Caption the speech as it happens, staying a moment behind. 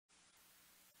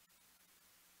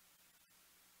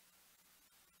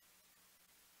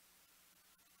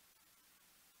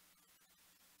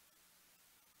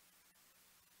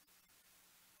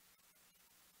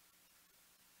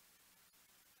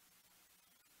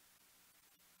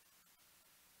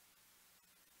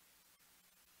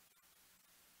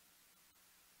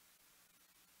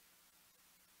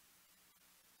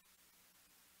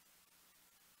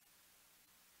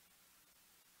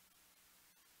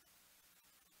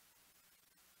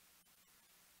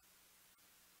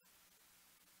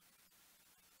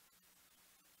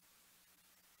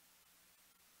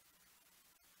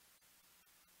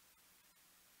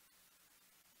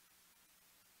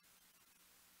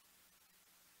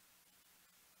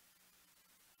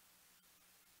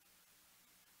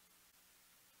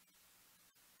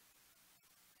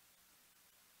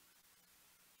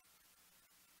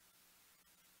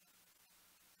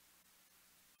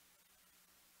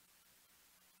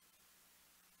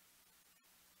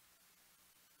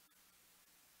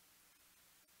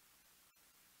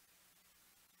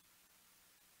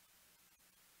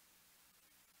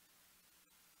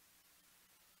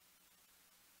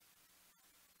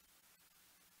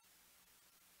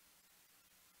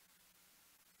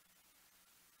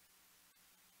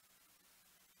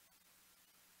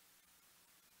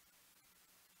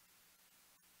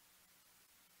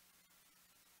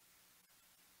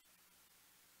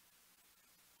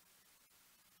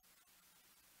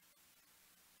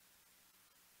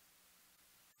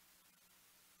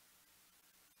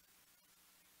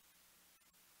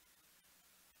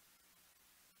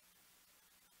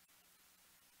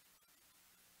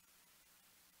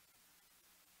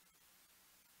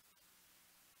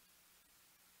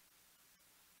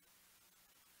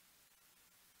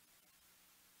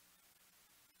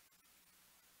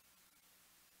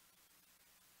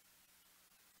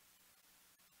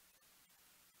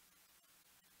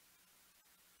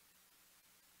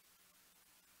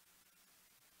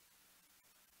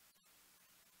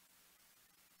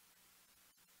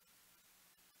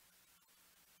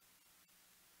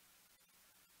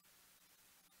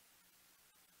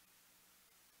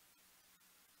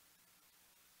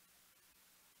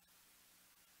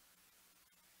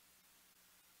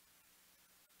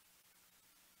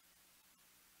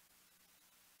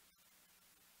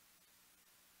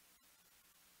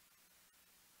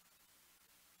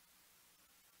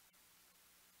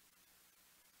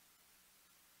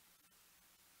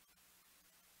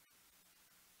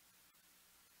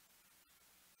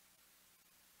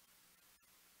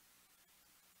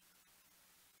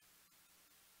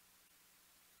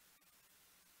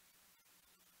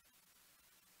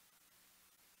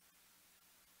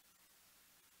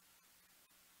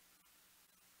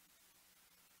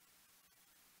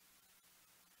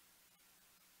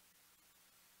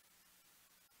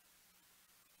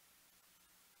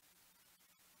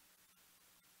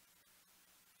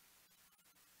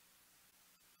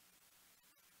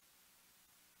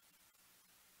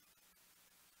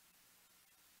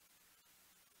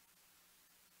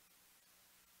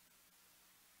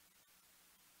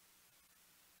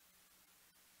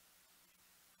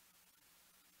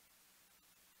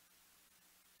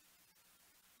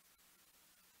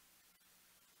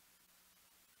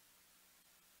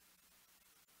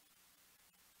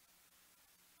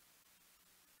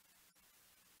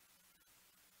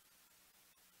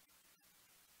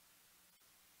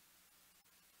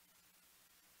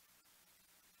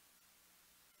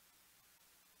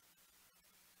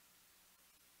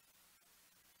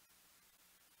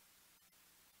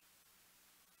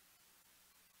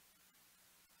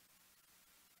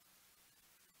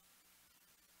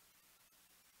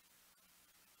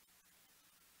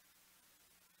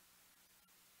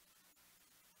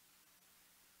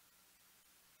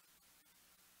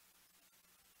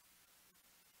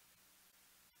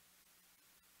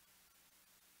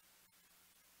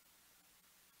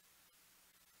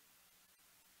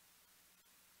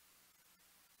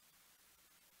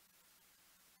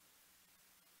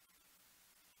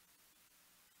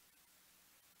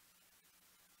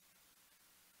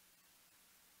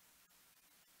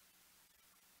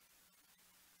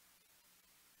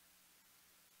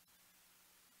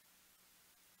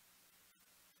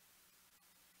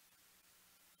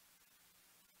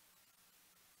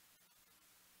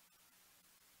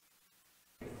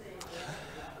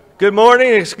Good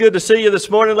morning. It's good to see you this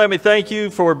morning. Let me thank you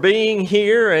for being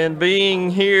here and being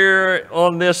here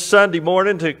on this Sunday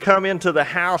morning to come into the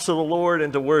house of the Lord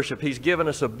and to worship. He's given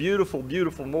us a beautiful,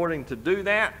 beautiful morning to do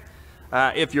that.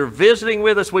 If you're visiting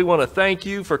with us, we want to thank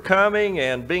you for coming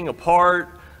and being a part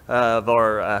of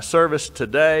our service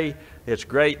today. It's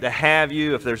great to have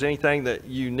you. If there's anything that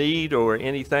you need or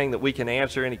anything that we can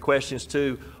answer any questions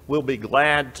to, we'll be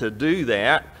glad to do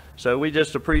that. So we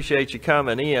just appreciate you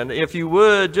coming in. If you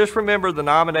would, just remember the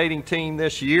nominating team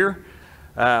this year.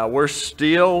 We're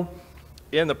still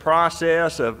in the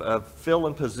process of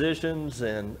filling positions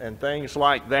and things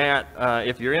like that.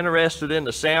 If you're interested in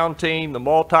the sound team, the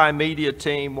multimedia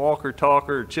team, Walker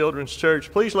Talker, Children's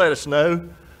Church, please let us know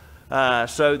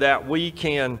so that we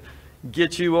can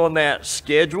get you on that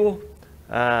schedule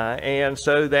and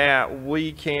so that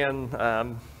we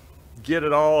can get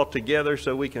it all together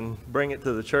so we can bring it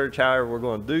to the church. However, we're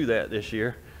going to do that this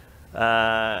year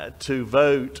to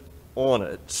vote on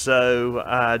it.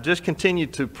 So just continue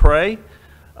to pray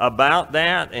about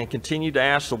that and continue to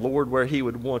ask the Lord where He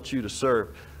would want you to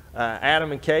serve.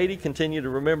 Adam and Katie, continue to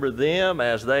remember them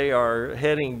as they are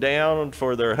heading down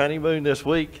for their honeymoon this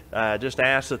week. Just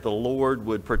ask that the Lord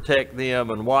would protect them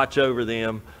and watch over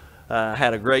them.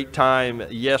 Had a great time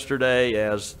yesterday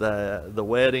as the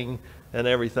wedding and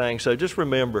everything. So just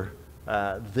remember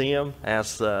them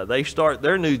as they start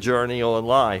their new journey on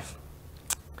life.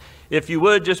 If you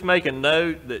would, just make a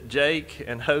note that Jake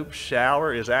and Hope's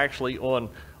shower is actually on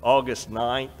August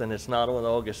 9th, and it's not on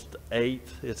August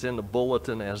 8th. It's in the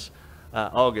bulletin as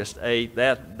August 8th.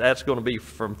 That's going to be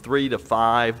from 3 to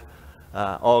 5,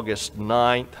 August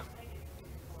 9th.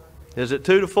 Is it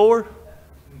 2 to 4?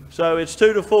 So it's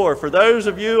 2 to 4. For those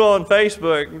of you on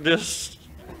Facebook, just...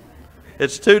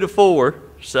 It's 2 to 4,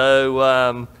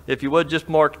 so if you would just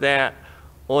mark that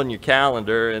on your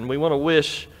calendar. And we want to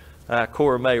wish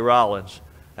Cora Mae Rollins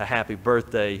a happy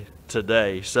birthday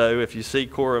today. So if you see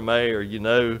Cora Mae or you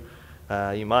know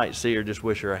you might see her, just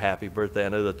wish her a happy birthday. I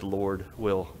know that the Lord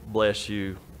will bless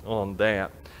you on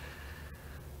that.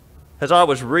 As I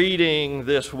was reading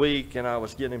this week and I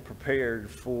was getting prepared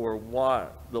for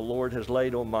what the Lord has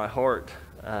laid on my heart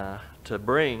to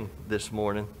bring this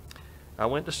morning, I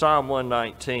went to Psalm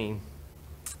 119,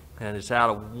 and it's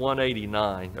out of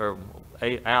 189, or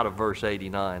out of verse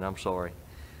 89, I'm sorry.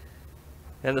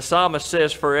 And the psalmist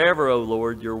says, "Forever, O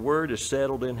Lord, your word is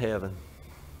settled in heaven."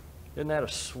 Isn't that a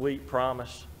sweet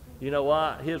promise? You know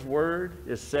what? His word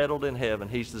is settled in heaven.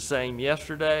 He's the same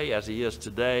yesterday as he is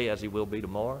today, as he will be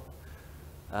tomorrow.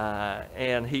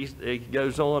 And he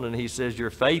goes on and he says, "Your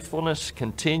faithfulness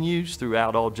continues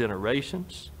throughout all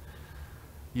generations.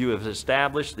 You have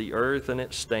established the earth and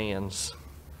it stands.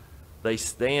 They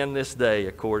stand this day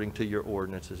according to your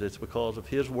ordinances." It's because of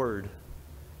His word,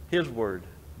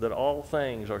 that all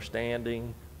things are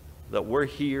standing, that we're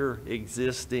here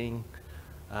existing,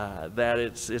 that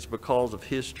it's because of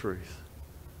His truth.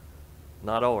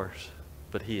 Not ours,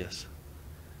 but His.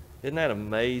 Isn't that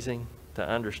amazing to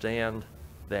understand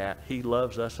that He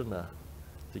loves us enough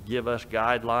to give us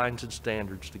guidelines and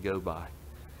standards to go by,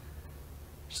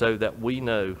 so that we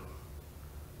know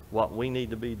what we need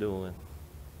to be doing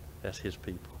as His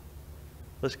people.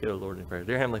 Let's go, Lord, in prayer.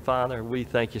 Dear Heavenly Father, we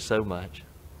thank you so much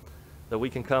that we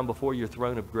can come before your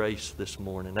throne of grace this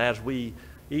morning. As we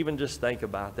even just think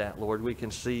about that, Lord, we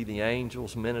can see the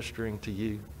angels ministering to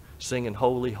you, singing,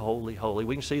 "Holy, holy, holy."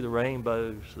 We can see the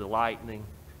rainbows, the lightning,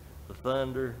 the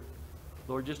thunder.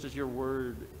 Lord, just as your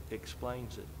word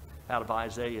explains it out of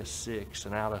Isaiah 6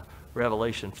 and out of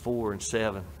Revelation 4 and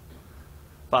 7.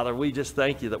 Father, we just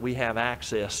thank you that we have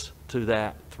access to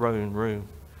that throne room.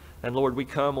 And Lord, we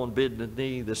come on bended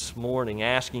knee this morning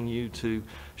asking you to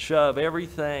shove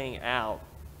everything out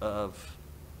of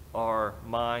our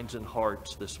minds and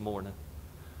hearts this morning.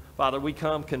 Father, we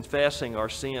come confessing our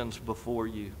sins before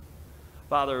you.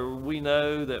 Father, we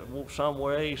know that some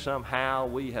way, somehow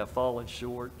we have fallen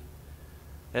short.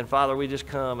 And Father, we just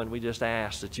come and we just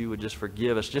ask that you would just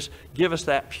forgive us. Just give us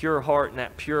that pure heart and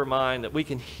that pure mind that we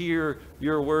can hear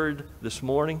your word this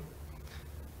morning,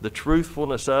 the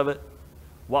truthfulness of it,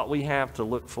 what we have to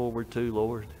look forward to,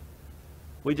 Lord.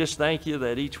 We just thank you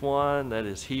that each one that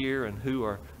is here and who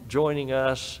are joining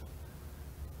us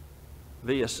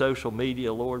via social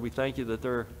media, Lord, we thank you that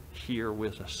they're here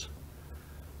with us.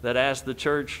 That as the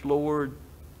church, Lord,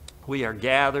 we are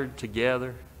gathered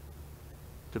together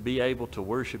to be able to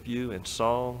worship you in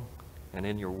song and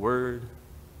in your word.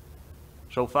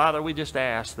 So, Father, we just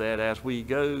ask that as we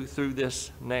go through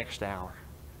this next hour,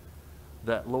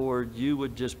 that, Lord, you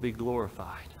would just be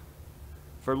glorified.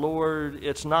 For, Lord,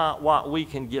 it's not what we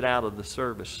can get out of the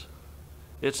service.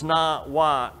 It's not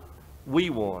what we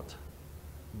want.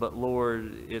 But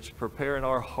Lord, it's preparing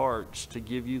our hearts to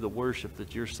give you the worship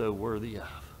that you're so worthy of.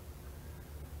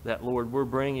 That, Lord, we're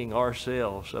bringing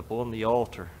ourselves up on the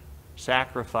altar,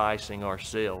 sacrificing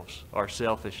ourselves, our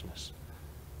selfishness,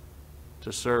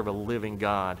 to serve a living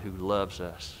God who loves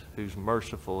us, who's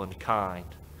merciful and kind,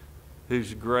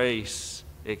 whose grace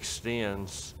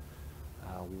extends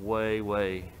way,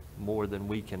 way more than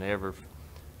we can ever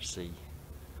see.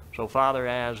 So, Father,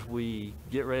 as we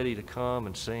get ready to come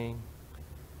and sing,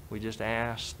 we just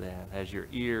ask that as your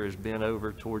ear is bent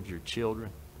over towards your children,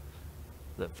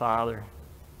 that, Father,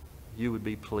 you would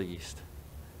be pleased.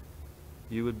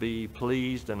 You would be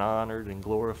pleased and honored and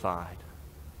glorified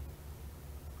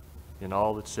in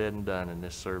all that's said and done in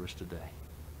this service today.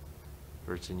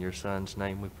 For it's in your Son's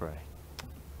name we pray.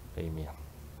 Amen.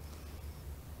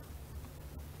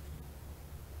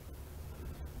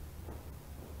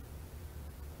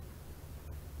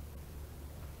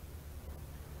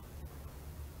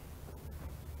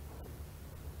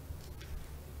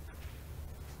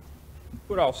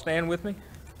 Would all stand with me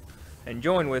and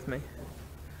join with me,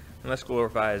 and let's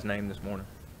glorify his name this morning.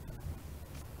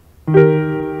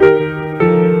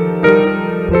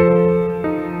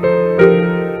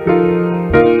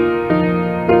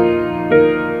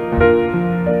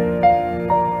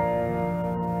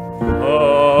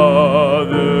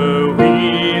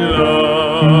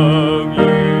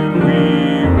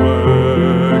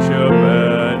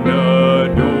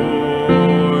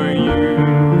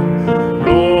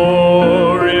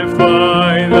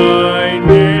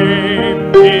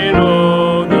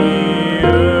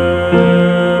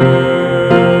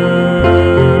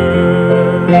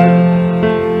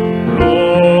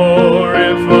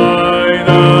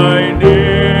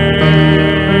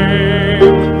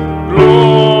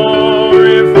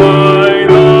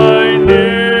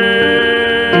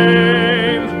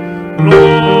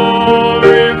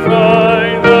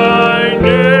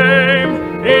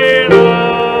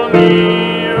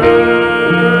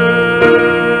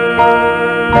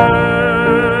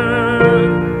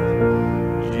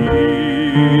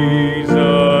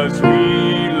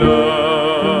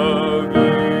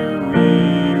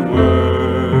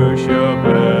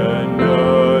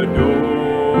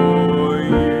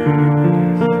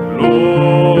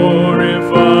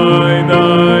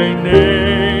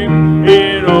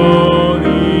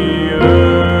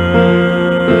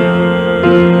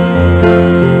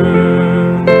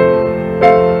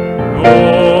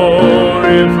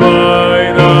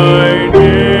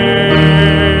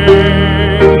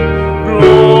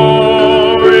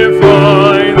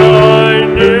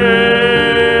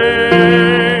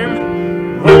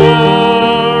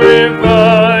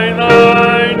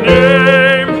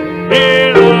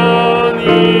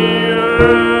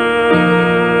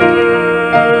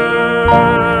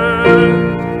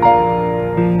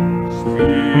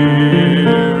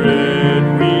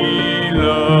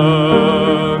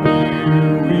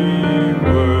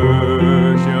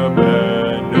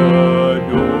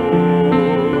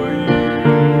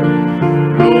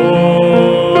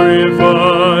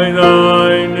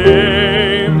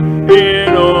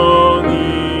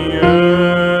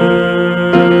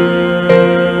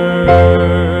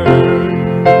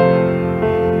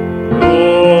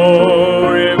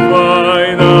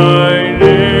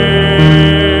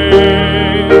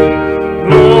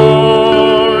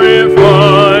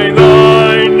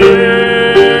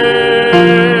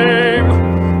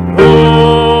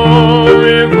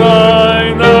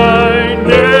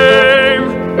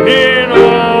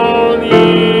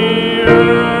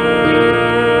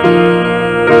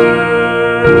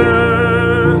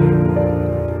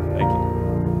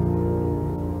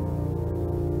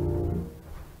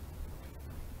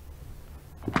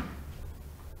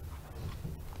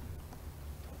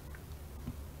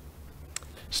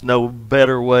 No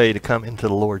better way to come into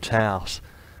the Lord's house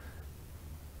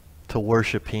to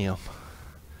worship him.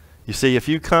 You see, if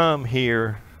you come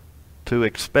here to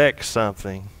expect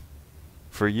something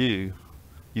for you,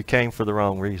 you came for the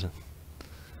wrong reason.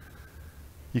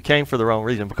 You came for the wrong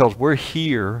reason, because we're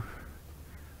here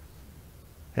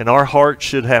and our hearts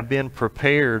should have been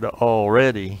prepared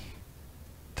already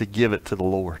to give it to the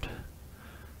Lord.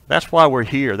 That's why we're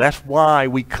here. That's why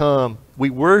we come. We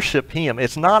worship him.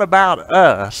 It's not about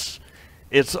us.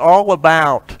 It's all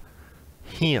about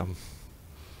him.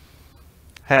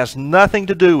 Has nothing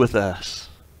to do with us.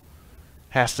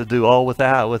 Has to do all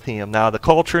with him. Now, the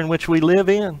culture in which we live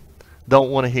in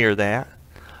don't want to hear that.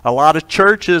 A lot of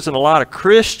churches and a lot of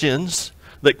Christians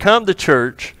that come to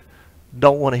church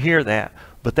don't want to hear that.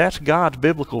 But that's God's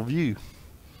biblical view.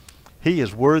 He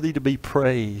is worthy to be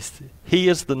praised. He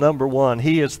is the number one.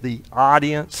 He is the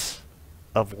audience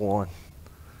of one.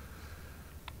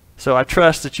 So I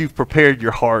trust that you've prepared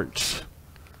your hearts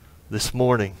this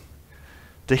morning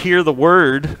to hear the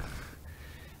word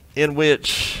in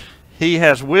which he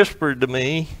has whispered to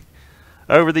me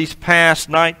over these past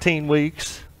 19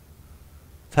 weeks.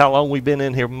 That's how long we've been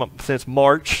in here. Since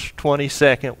March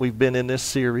 22nd, we've been in this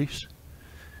series,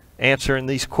 answering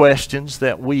these questions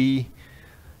that we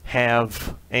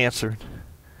have answered.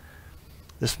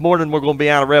 This morning we're going to be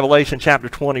out of Revelation chapter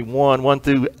 21, 1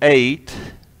 through 8.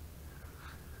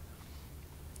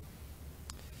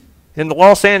 In the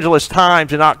Los Angeles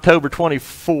Times in October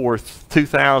 24th,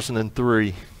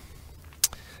 2003,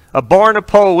 a Barna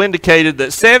poll indicated that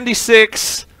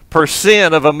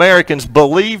 76% of Americans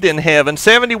believed in heaven,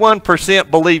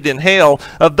 71% believed in hell.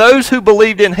 Of those who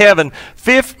believed in heaven,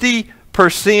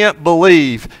 50%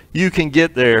 believe you can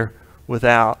get there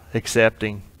without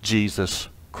accepting Jesus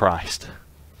Christ.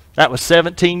 That was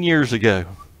 17 years ago.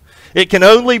 It can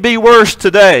only be worse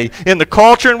today in the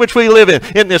culture in which we live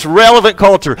in this relevant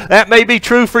culture. That may be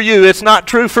true for you. It's not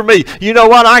true for me. You know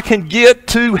what? I can get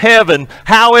to heaven,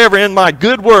 however, in my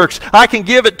good works. I can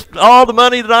give it all the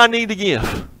money that I need to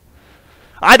give.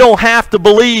 I don't have to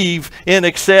believe in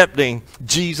accepting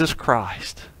Jesus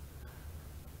Christ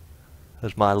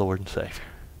as my Lord and Savior.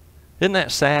 Isn't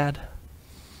that sad?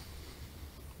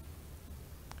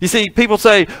 You see, people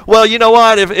say, well, you know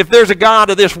what, if there's a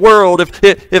God of this world,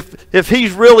 if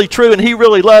he's really true and he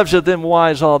really loves you, then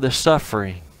why is all this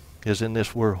suffering is in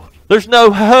this world? There's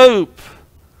no hope.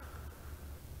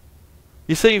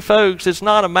 You see, folks, it's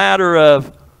not a matter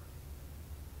of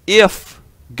if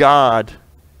God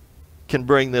can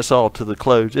bring this all to the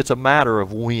close. It's a matter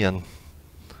of when.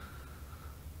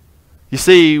 You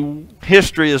see,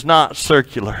 history is not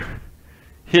circular.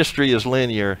 History is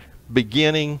linear,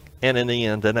 beginning and an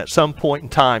end. And at some point in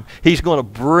time, he's going to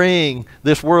bring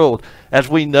this world as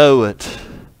we know it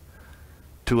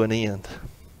to an end.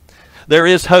 There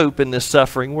is hope in this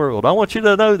suffering world. I want you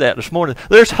to know that this morning.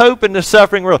 There's hope in this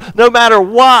suffering world. No matter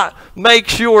what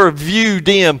makes your view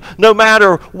dim, no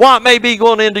matter what may be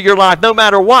going into your life, no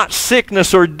matter what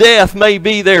sickness or death may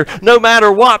be there, no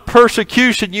matter what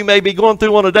persecution you may be going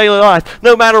through on a daily life,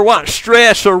 no matter what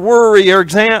stress or worry or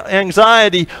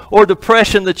anxiety or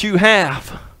depression that you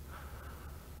have,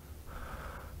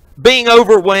 being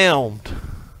overwhelmed,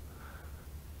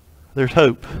 there's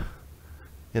hope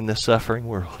in this suffering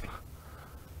world.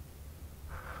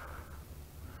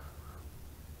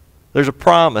 There's a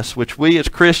promise which we as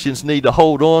Christians need to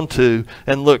hold on to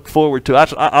and look forward to.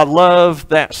 I love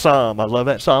that psalm. I love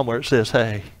that psalm where it says,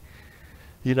 hey,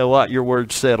 you know what? Your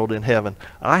word's settled in heaven.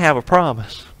 I have a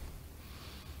promise.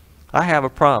 I have a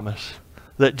promise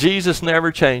that Jesus never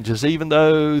changes. Even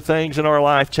though things in our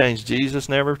life change, Jesus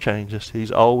never changes. He's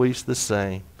always the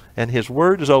same. And his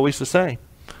word is always the same.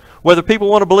 Whether people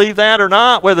want to believe that or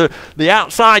not, whether the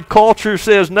outside culture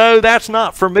says, no, that's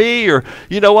not for me, or,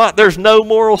 you know what, there's no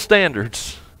moral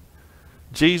standards.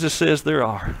 Jesus says there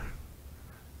are.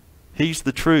 He's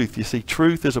the truth. You see,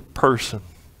 truth is a person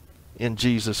in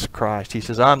Jesus Christ. He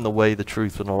says, I'm the way, the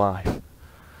truth, and the life.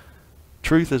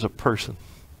 Truth is a person.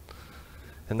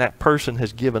 And that person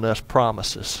has given us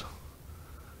promises.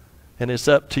 And it's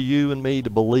up to you and me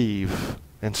to believe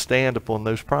and stand upon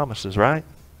those promises, right?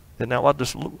 Isn't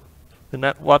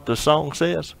that what the song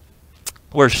says?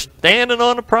 We're standing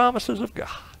on the promises of God.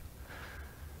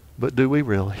 But do we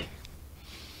really?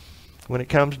 When it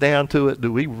comes down to it,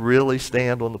 do we really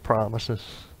stand on the promises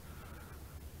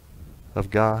of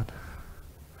God?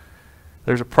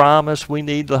 There's a promise we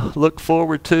need to look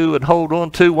forward to and hold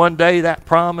on to. One day that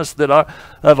promise that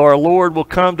of our Lord will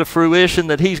come to fruition,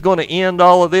 that he's going to end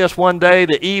all of this. One day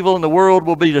the evil in the world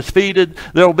will be defeated.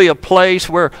 There will be a place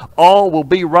where all will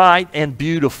be right and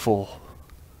beautiful.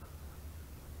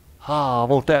 Ah,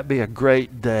 won't that be a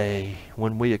great day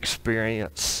when we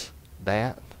experience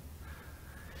that?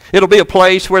 It'll be a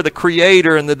place where the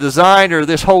creator and the designer of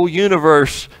this whole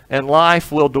universe and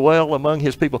life will dwell among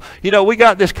his people. You know, we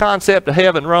got this concept of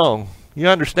heaven wrong. You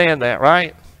understand that,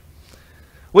 right?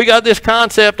 We got this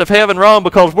concept of heaven wrong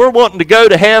because we're wanting to go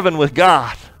to heaven with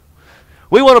God.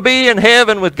 We want to be in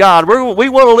heaven with God. We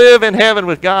want to live in heaven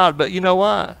with God. But you know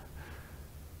what?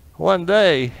 One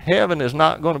day, heaven is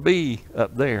not going to be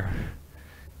up there.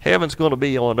 Heaven's going to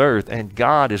be on earth, and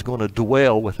God is going to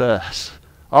dwell with us.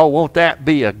 Oh, won't that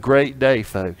be a great day,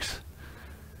 folks?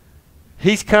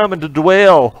 He's coming to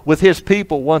dwell with his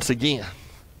people once again.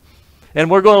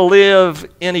 And we're going to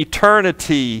live in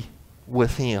eternity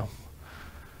with him.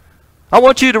 I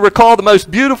want you to recall the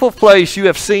most beautiful place you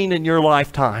have seen in your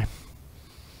lifetime.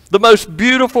 The most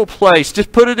beautiful place.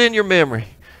 Just put it in your memory.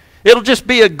 It'll just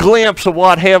be a glimpse of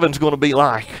what heaven's going to be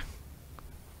like.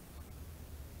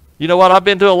 You know what? I've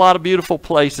been to a lot of beautiful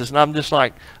places, and I'm just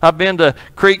like, I've been to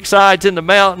creek sides in the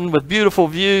mountain with beautiful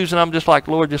views, and I'm just like,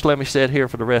 Lord, just let me sit here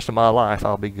for the rest of my life.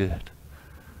 I'll be good.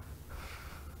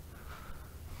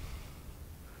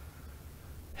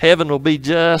 Heaven will be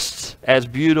just as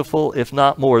beautiful, if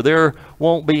not more. There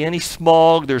won't be any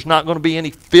smog. There's not going to be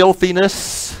any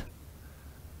filthiness.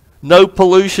 No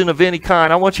pollution of any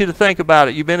kind. I want you to think about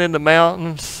it. You've been in the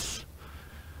mountains,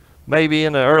 maybe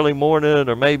in the early morning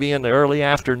or maybe in the early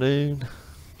afternoon,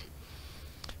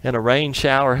 and a rain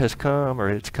shower has come or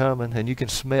it's coming, and you can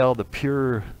smell the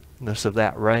pureness of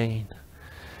that rain.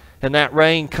 And that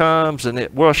rain comes and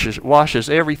it washes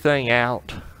everything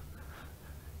out.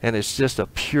 And it's just a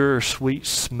pure, sweet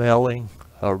smelling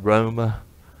aroma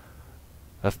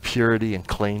of purity and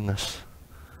cleanness.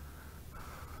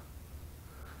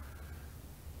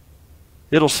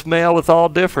 It'll smell with all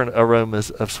different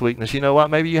aromas of sweetness. You know what?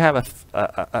 Maybe you have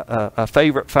a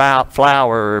favorite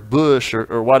flower or bush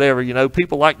or whatever. You know,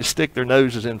 people like to stick their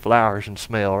noses in flowers and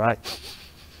smell, right?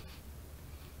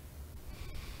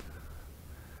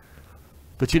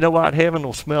 But you know what? Heaven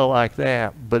will smell like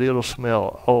that, but it'll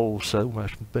smell, oh, so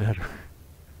much better.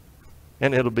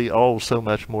 And it'll be, oh, so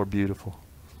much more beautiful.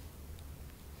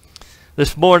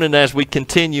 This morning, as we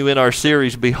continue in our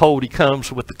series, Behold, He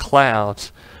Comes with the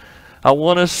Clouds, I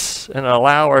want us and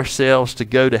allow ourselves to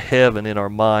go to heaven in our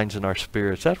minds and our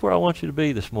spirits. That's where I want you to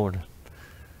be this morning.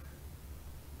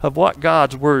 Of what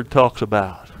God's Word talks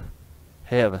about.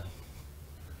 Heaven.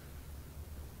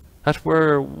 That's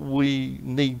where we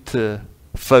need to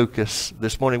focus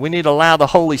this morning. We need to allow the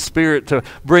Holy Spirit to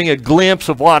bring a glimpse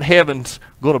of what heaven's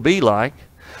going to be like.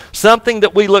 Something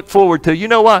that we look forward to. You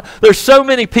know what? There's so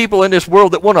many people in this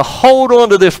world that want to hold on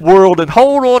to this world and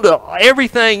hold on to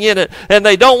everything in it, and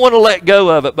they don't want to let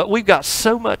go of it. But we've got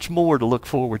so much more to look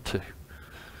forward to.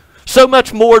 So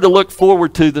much more to look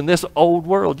forward to than this old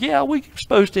world. Yeah, we're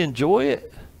supposed to enjoy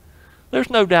it. There's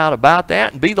no doubt about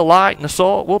that. And be the light and the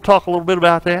salt. We'll talk a little bit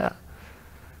about that.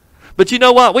 But you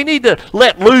know what? We need to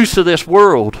let loose of this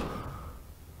world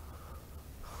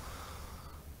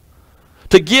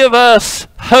to give us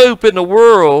hope in the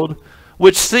world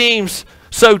which seems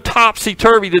so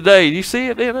topsy-turvy today. Do you see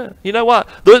it in it? You know what?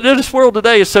 This world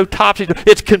today is so topsy-turvy.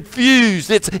 It's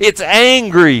confused. It's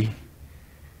angry.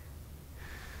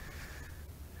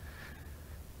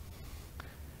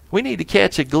 We need to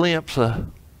catch a glimpse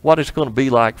of what it's going to be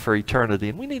like for eternity,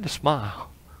 and we need to smile.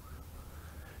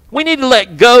 We need to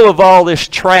let go of all this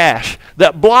trash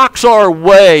that blocks our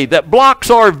way, that blocks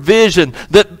our vision,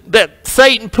 that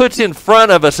Satan puts in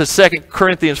front of us, as 2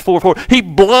 Corinthians 4:4. He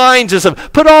blinds us.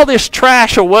 Put all this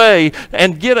trash away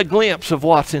and get a glimpse of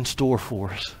what's in store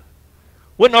for us.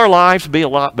 Wouldn't our lives be a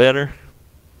lot better?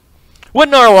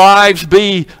 Wouldn't our lives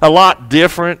be a lot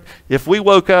different if we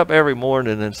woke up every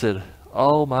morning and said,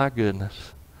 oh my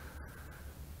goodness,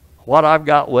 what I've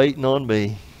got waiting on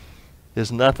me is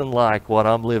nothing like what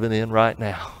I'm living in right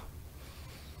now.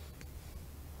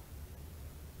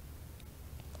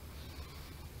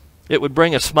 It would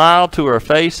bring a smile to our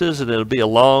faces, and it'll be a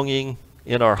longing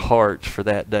in our hearts for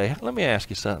that day. Let me ask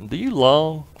you something. Do you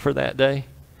long for that day?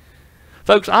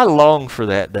 Folks, I long for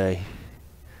that day.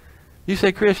 You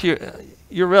say, Chris,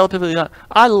 you're relatively young.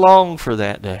 I long for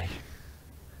that day.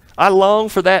 I long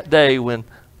for that day when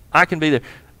I can be there.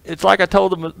 It's like I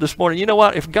told them this morning, you know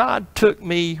what? If God took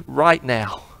me right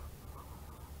now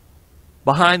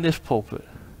behind this pulpit,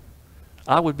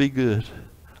 I would be good.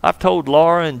 I've told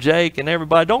Laura and Jake and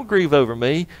everybody, don't grieve over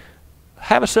me.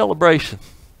 Have a celebration.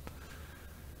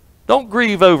 Don't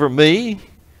grieve over me.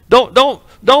 Don't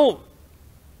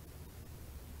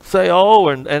say, oh,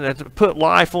 and put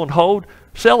life on hold.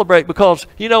 Celebrate, because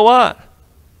you know what?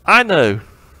 I know.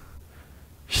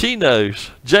 She knows.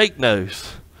 Jake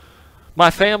knows. My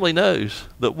family knows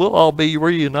that we'll all be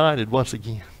reunited once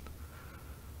again.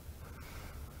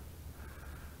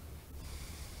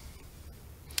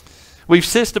 We've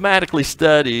systematically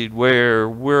studied where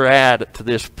we're at to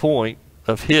this point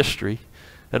of history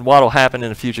and what will happen in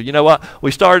the future. You know what?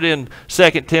 We started in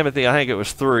 2 Timothy, I think it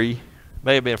was 3,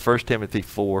 may have been 1 Timothy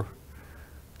 4,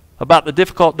 about the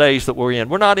difficult days that we're in.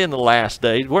 We're not in the last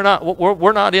days. We're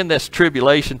not in this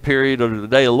tribulation period or the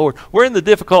day of the Lord. We're in the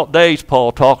difficult days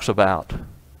Paul talks about.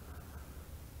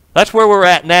 That's where we're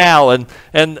at now, and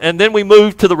then we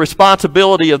move to the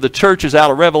responsibility of the churches out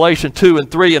of Revelation 2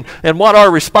 and 3, and what our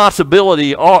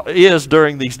responsibility is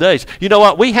during these days. You know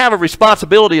what? We have a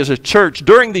responsibility as a church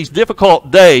during these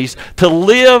difficult days to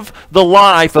live the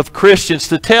life of Christians,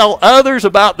 to tell others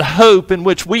about the hope in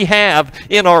which we have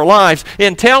in our lives,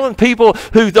 in telling people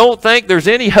who don't think there's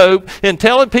any hope, in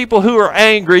telling people who are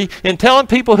angry, in telling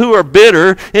people who are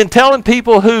bitter, in telling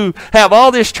people who have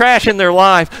all this trash in their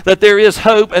life that there is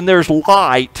hope and there's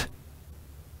light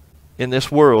in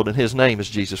this world, and His name is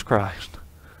Jesus Christ.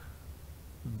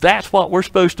 That's what we're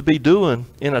supposed to be doing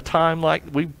in a time like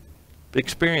we've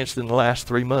experienced in the last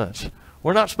 3 months.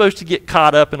 We're not supposed to get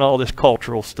caught up in all this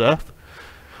cultural stuff.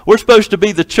 We're supposed to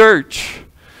be the church.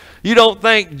 You don't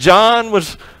think John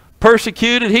was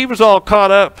persecuted? He was all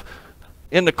caught up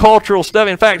in the cultural stuff.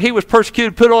 In fact, he was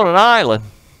persecuted, put on an island.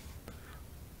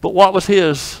 But what was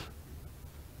his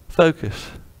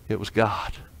focus? It was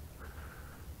God.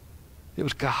 It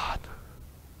was God.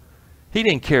 He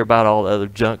didn't care about all the other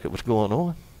junk that was going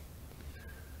on.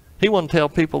 He wanted to tell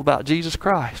people about Jesus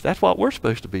Christ. That's what we're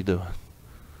supposed to be doing.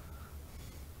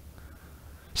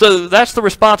 So that's the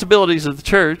responsibilities of the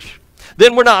church.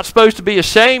 Then we're not supposed to be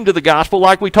ashamed of the gospel,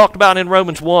 like we talked about in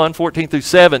Romans 1, 14 through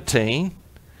 17.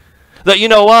 That, you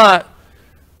know what?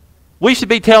 We should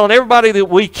be telling everybody that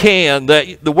we can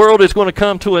that the world is going to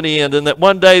come to an end, and that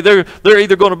one day they're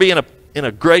either going to be in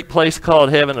a great place called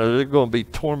heaven, or they're going to be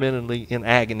tormentedly in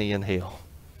agony in hell.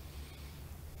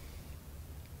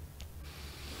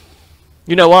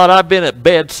 You know what? I've been at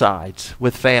bedsides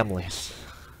with families,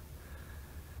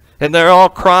 and they're all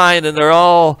crying, and they're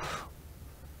all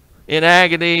in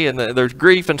agony, and there's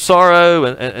grief and sorrow,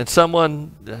 and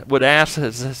someone would ask,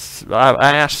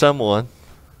 I asked someone,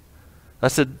 I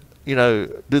said, you know,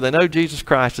 do they know Jesus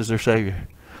Christ as their Savior?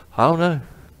 I don't know.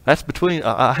 That's between,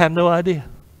 I have no idea.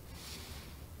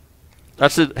 I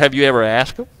said, have you ever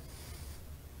asked them?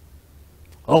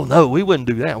 Oh, no, we wouldn't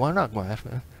do that. We're not going to ask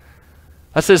them.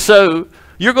 I said, so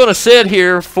you're going to sit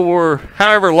here for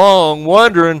however long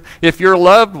wondering if your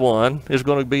loved one is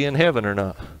going to be in heaven or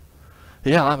not.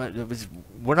 Yeah,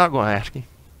 we're not going to ask him.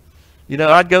 You know,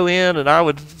 I'd go in and I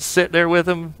would sit there with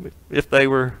them if they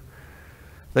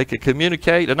could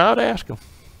communicate, and I'd ask them,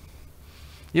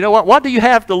 you know what do you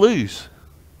have to lose?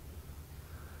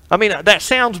 I mean, that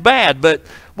sounds bad, but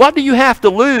what do you have to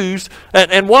lose?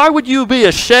 And why would you be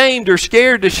ashamed or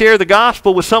scared to share the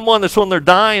gospel with someone that's on their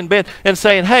dying bed and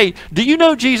saying, hey, do you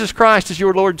know Jesus Christ as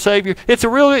your Lord and Savior? It's a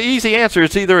really easy answer.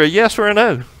 It's either a yes or a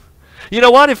no. You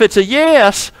know what? If it's a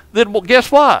yes, then guess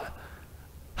what?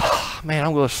 Man,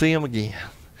 I'm going to see them again.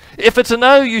 If it's a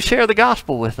no, you share the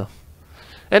gospel with them.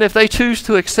 And if they choose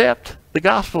to accept the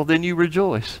gospel, then you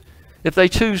rejoice. If they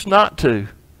choose not to,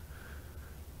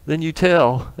 then you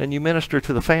tell and you minister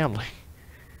to the family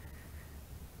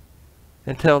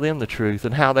and tell them the truth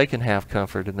and how they can have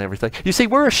comfort and everything. You see,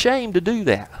 we're ashamed to do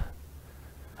that.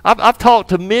 I've talked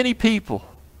to many people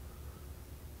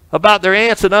about their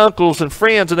aunts and uncles and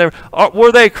friends, and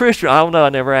were they Christian? I don't know. I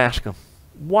never asked them.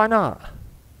 Why not?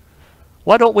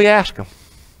 Why don't we ask them?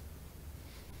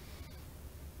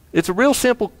 It's a real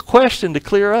simple question to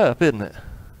clear up, isn't it?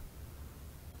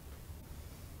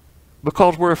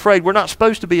 Because we're afraid. We're not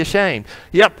supposed to be ashamed.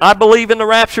 Yep, I believe in the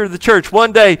rapture of the church.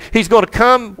 One day, He's going to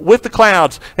come with the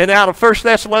clouds. And out of 1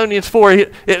 Thessalonians 4,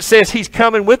 it says He's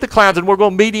coming with the clouds, and we're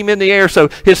going to meet Him in the air so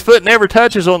His foot never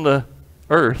touches on the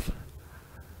earth.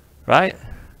 Right?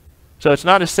 So it's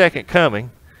not His second coming.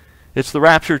 It's the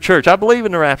rapture of the church. I believe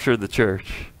in the rapture of the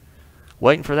church.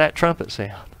 Waiting for that trumpet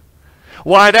sound.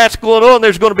 Why that's going on,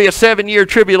 there's going to be a 7-year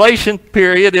tribulation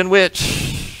period in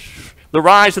which the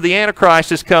rise of the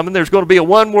Antichrist is coming. There's going to be a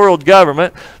one-world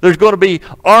government. There's going to be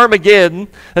Armageddon.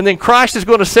 And then Christ is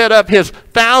going to set up His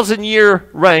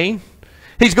 1,000-year reign.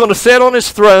 He's going to sit on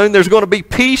His throne. There's going to be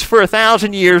peace for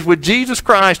 1,000 years with Jesus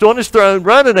Christ on His throne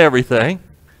running everything.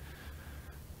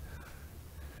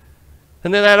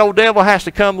 And then that old devil has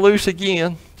to come loose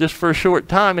again just for a short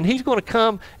time. And he's going to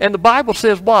come, and the Bible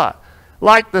says what?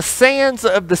 Like the sands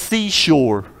of the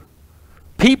seashore.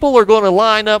 People are going to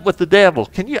line up with the devil.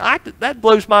 That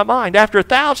blows my mind. After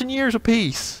 1,000 years of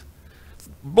peace.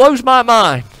 Blows my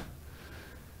mind.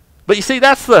 But you see,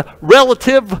 that's the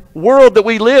relative world that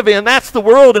we live in. That's the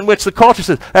world in which the culture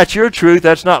says, that's your truth,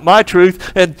 that's not my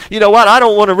truth. And you know what? I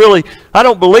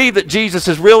don't believe that Jesus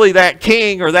is really that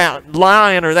king or that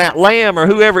lion or that lamb or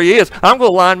whoever He is. I'm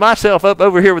going to line myself up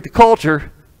over here with the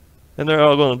culture, and they're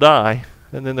all going to die.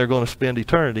 And then they're going to spend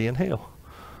eternity in hell.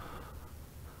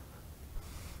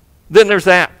 Then there's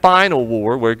that final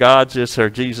war where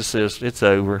Jesus says it's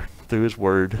over through His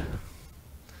word.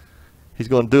 He's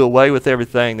going to do away with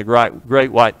everything. The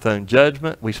great white throne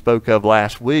judgment we spoke of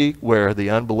last week, where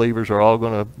the unbelievers are all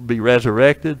going to be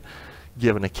resurrected,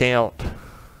 give an account.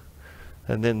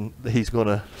 And then he's going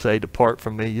to say, depart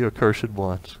from me, you accursed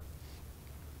ones.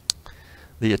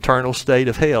 The eternal state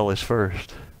of hell is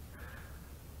first.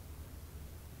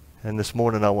 And this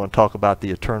morning I want to talk about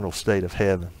the eternal state of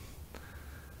heaven.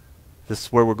 This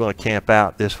is where we're going to camp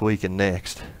out this week and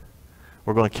next.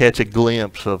 We're going to catch a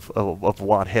glimpse of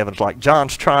what heaven's like.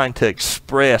 John's trying to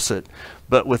express it,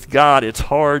 but with God it's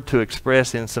hard to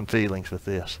express in some feelings with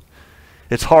this.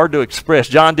 It's hard to express.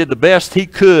 John did the best he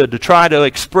could to try to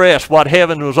express what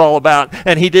heaven was all about,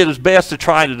 and he did his best to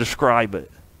try to describe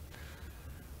it.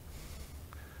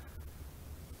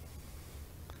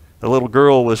 The little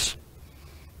girl was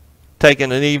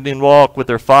taking an evening walk with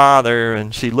her father,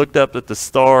 and she looked up at the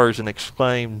stars and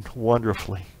exclaimed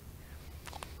wonderfully.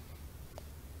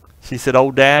 She said,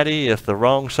 "Oh, Daddy, if the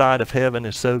wrong side of heaven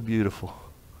is so beautiful,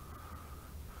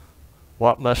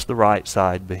 what must the right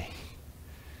side be?"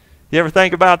 You ever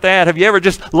think about that? Have you ever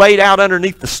just laid out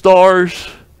underneath the stars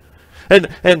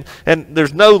and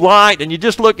there's no light, and you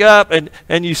just look up and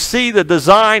you see the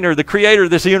designer, the creator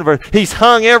of this universe? He's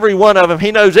hung every one of them.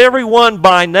 He knows every one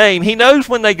by name. He knows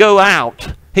when they go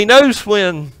out. He knows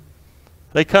when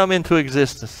they come into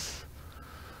existence.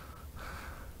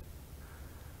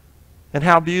 And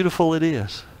how beautiful it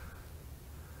is.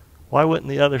 Why wouldn't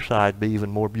the other side be even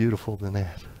more beautiful than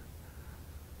that?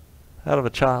 Out of a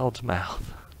child's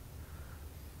mouth.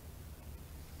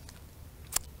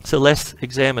 So let's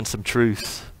examine some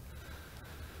truths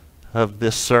of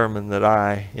this sermon that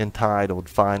I entitled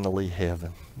Finally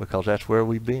Heaven, because that's where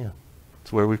we've been.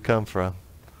 It's where we've come from.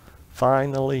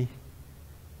 Finally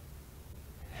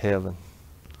Heaven.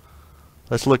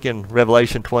 Let's look in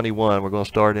Revelation 21. We're going to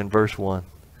start in verse 1.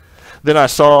 Then I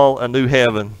saw a new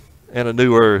heaven and a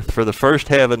new earth, for the first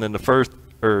heaven and the first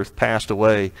earth passed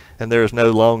away, and there is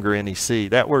no longer any sea.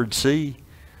 That word sea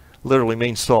literally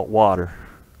means salt water.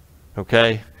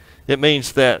 Okay? It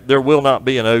means that there will not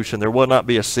be an ocean, there will not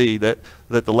be a sea, that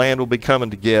the land will be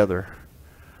coming together.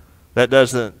 That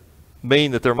doesn't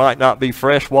mean that there might not be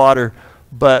fresh water,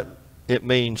 but it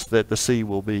means that the sea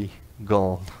will be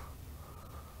gone.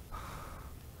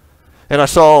 And I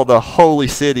saw the holy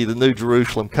city, the new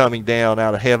Jerusalem, coming down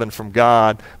out of heaven from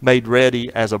God, made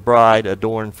ready as a bride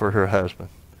adorned for her husband.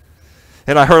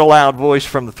 And I heard a loud voice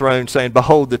from the throne saying,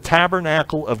 "Behold, the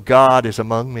tabernacle of God is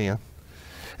among men,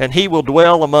 and he will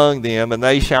dwell among them, and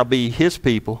they shall be his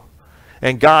people,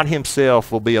 and God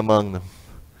himself will be among them.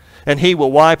 And he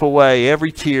will wipe away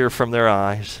every tear from their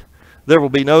eyes. There will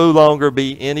be no longer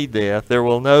be any death. There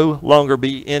will no longer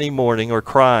be any mourning or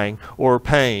crying or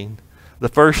pain. The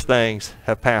first things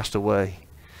have passed away."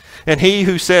 And he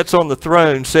who sits on the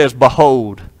throne says,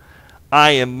 "Behold, I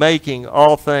am making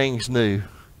all things new."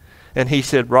 And he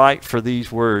said, "Write, for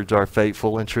these words are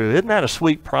faithful and true." Isn't that a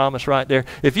sweet promise right there?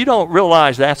 If you don't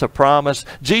realize that's a promise,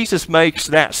 Jesus makes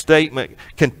that statement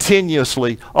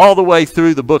continuously all the way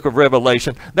through the book of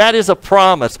Revelation. That is a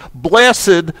promise.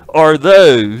 Blessed are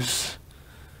those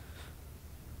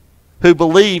who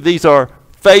believe these are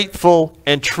faithful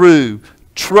and true,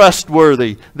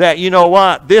 trustworthy. That, you know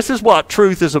what? This is what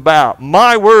truth is about.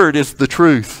 My word is the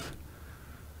truth.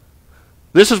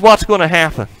 This is what's going to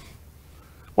happen.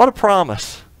 What a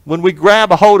promise when we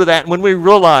grab a hold of that and when we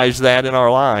realize that in our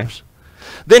lives.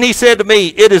 Then he said to me,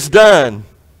 "It is done."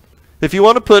 If you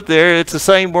want to put there, it's the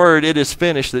same word, "it is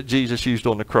finished," that Jesus used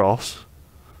on the cross.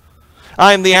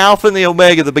 "I am the Alpha and the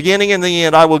Omega, the beginning and the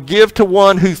end. I will give to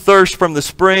one who thirsts from the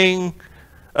spring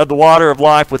of the water of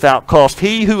life without cost.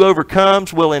 He who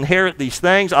overcomes will inherit these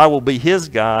things. I will be his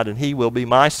God, and he will be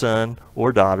my son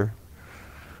or daughter.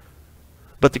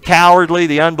 But the cowardly,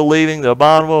 the unbelieving, the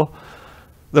abominable,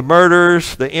 the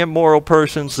murderers, the immoral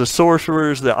persons, the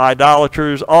sorcerers, the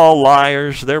idolaters, all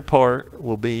liars, their part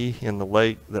will be in the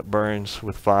lake that burns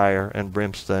with fire and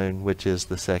brimstone, which is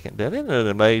the second death." Isn't it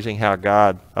amazing how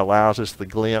God allows us the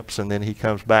glimpse, and then he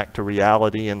comes back to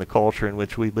reality in the culture in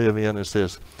which we live in and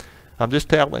says, "I'm just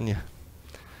telling you,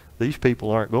 these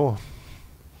people aren't going."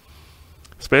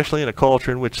 Especially in a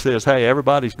culture in which says, hey,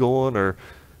 everybody's going, or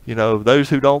you know, those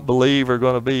who don't believe are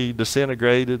going to be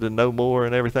disintegrated and no more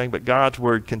and everything. But God's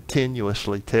word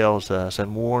continuously tells us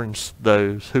and warns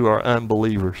those who are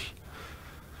unbelievers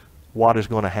what is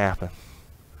going to happen.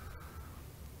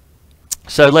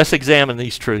 So let's examine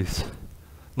these truths.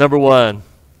 Number one,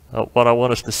 what I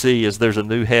want us to see is there's a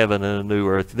new heaven and a new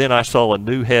earth. Then I saw a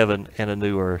new heaven and a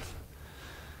new earth.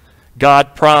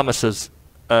 God promises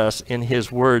us in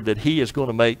his word that he is going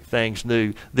to make things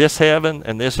new. This heaven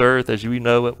and this earth as we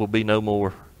know it will be no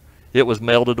more. It was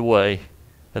melted away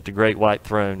at the great white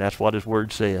throne. That's what his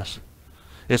word says.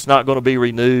 It's not going to be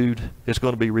renewed. It's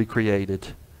going to be recreated.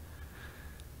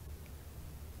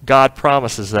 God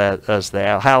promises us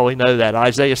that. How do we know that?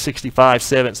 Isaiah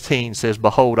 65:17 says,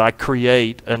 "Behold, I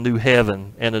create a new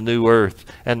heaven and a new earth,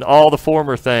 and all the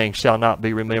former things shall not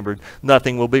be remembered."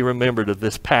 Nothing will be remembered of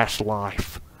this past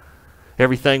life.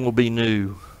 Everything will be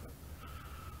new.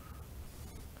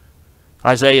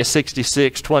 Isaiah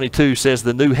 66:22 says,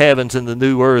 "The new heavens and the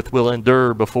new earth will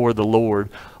endure before the Lord."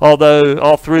 Although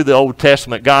all through the Old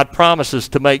Testament, God promises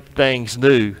to make things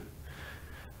new,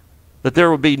 that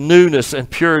there will be newness and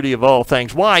purity of all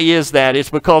things. Why is that? It's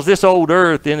because this old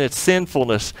earth in its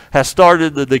sinfulness has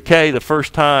started to decay the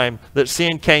first time that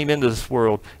sin came into this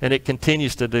world, and it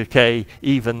continues to decay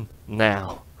even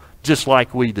now, just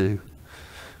like we do.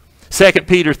 2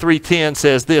 Peter 3:10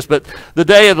 says this, "But the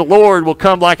day of the Lord will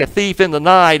come like a thief in the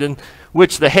night, in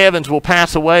which the heavens will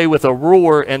pass away with a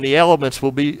roar, and the elements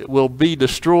will be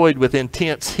destroyed with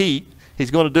intense heat." He's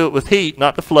going to do it with heat,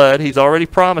 not the flood. He's already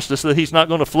promised us that he's not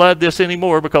going to flood this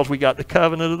anymore because we got the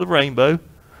covenant of the rainbow,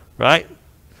 right?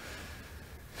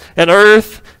 "And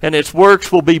earth and its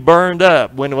works will be burned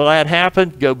up." When will that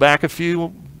happen? Go back a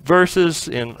few verses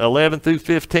in 11 through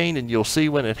 15 and you'll see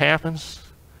when it happens.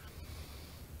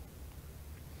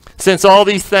 "Since all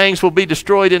these things will be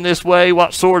destroyed in this way,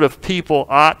 what sort of people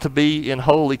ought to be in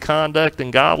holy conduct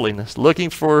and godliness, looking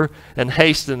for and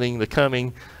hastening the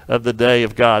coming of the day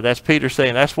of God?" That's Peter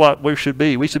saying that's what we should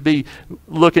be. We should be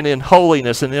looking in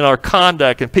holiness and in our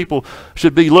conduct, and people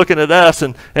should be looking at us,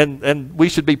 and we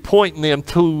should be pointing them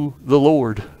to the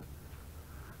Lord.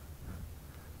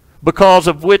 "Because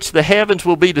of which the heavens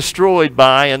will be destroyed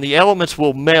by, and the elements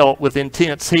will melt with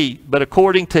intense heat. But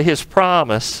according to his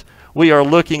promise, we are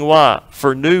looking what?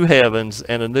 For new heavens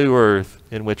and a new earth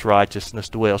in which righteousness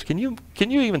dwells." Can you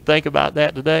even think about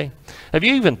that today? Have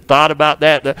you even thought about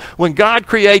that? That when God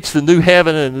creates the new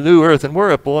heaven and the new earth and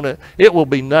we're upon it, it will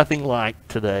be nothing like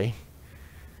today.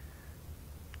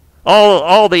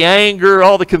 All the anger,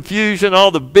 all the confusion,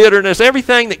 all the bitterness,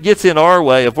 everything that gets in our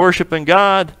way of worshiping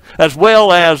God, as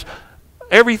well as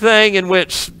everything in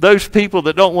which those people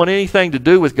that don't want anything to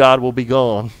do with God will be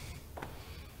gone.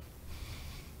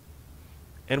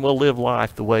 And we'll live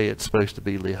life the way it's supposed to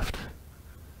be lived.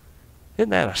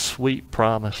 Isn't that a sweet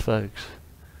promise, folks?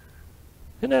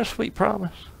 Isn't that a sweet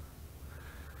promise?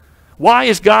 Why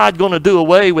is God going to do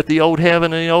away with the old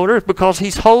heaven and the old earth? Because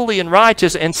he's holy and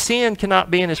righteous, and sin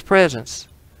cannot be in his presence.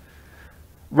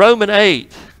 Romans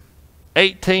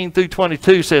 8:18 through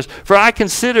 22 says, "For I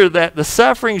consider that the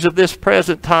sufferings of this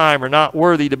present time are not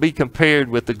worthy to be compared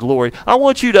with the glory." I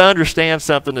want you to understand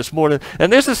something this morning,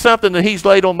 and this is something that he's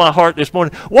laid on my heart this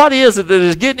morning. What is it that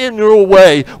is getting in your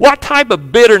way? What type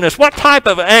of bitterness, what type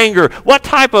of anger, what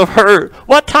type of hurt,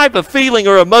 what type of feeling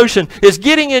or emotion is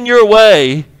getting in your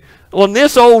way on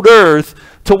this old earth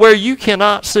to where you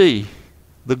cannot see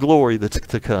the glory that's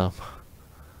to come?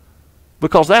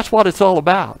 Because that's what it's all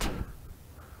about.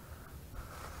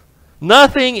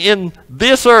 Nothing in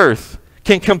this earth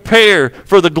can compare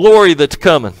for the glory that's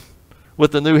coming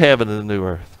with the new heaven and the new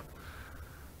earth.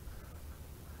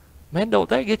 Man, don't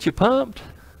that get you pumped?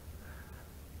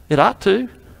 It ought to.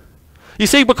 You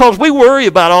see, because we worry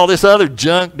about all this other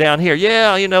junk down here.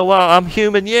 Yeah, you know what, I'm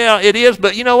human. Yeah, it is.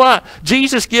 But you know what?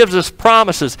 Jesus gives us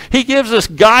promises. He gives us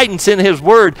guidance in his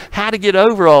word how to get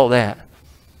over all that.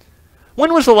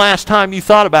 When was the last time you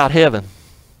thought about heaven?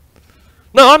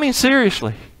 No, I mean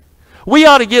seriously. We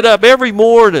ought to get up every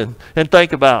morning and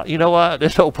think about, you know what,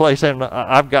 this whole place,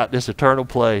 I've got this eternal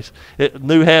place.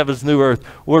 New heavens, new earth.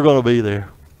 We're going to be there.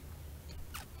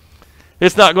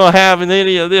 It's not going to have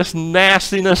any of this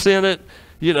nastiness in it,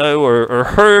 you know, or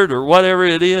hurt or whatever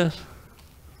it is.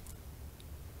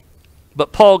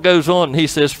 But Paul goes on and he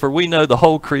says, "For we know the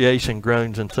whole creation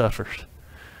groans and suffers."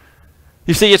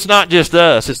 You see, it's not just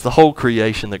us. It's the whole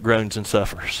creation that groans and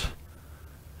suffers.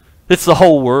 It's the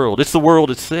whole world. It's the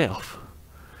world itself.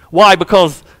 Why?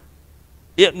 Because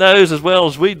it knows as well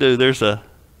as we do there's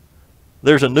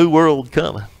a new world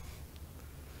coming.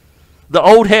 The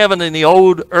old heaven and the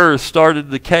old earth started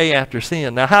to decay after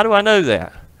sin. Now, how do I know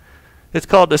that? It's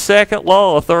called the second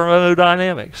law of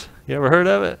thermodynamics. You ever heard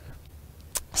of it?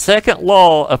 Second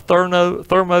law of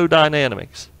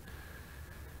thermodynamics.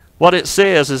 What it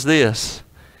says is this.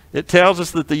 It tells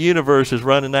us that the universe is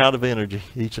running out of energy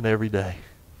each and every day.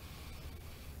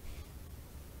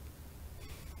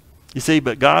 You see,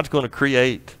 but God's going to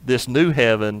create this new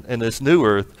heaven and this new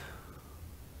earth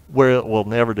where it will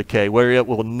never decay, where it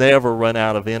will never run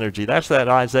out of energy. That's that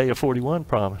Isaiah 41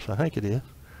 promise, I think it is.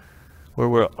 Where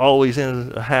we're always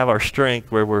have our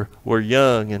strength, where we're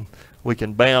young and we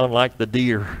can bound like the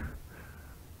deer.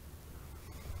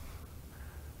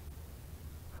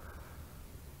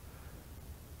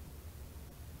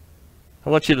 I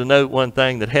want you to note one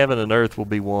thing, that heaven and earth will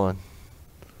be one.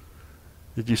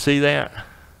 Did you see that?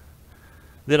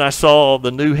 Then I saw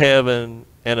the new heaven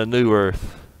and a new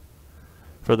earth.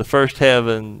 For the first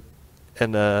heaven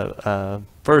and the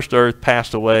first earth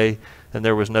passed away, and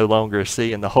there was no longer a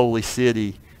sea, and the holy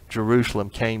city, Jerusalem,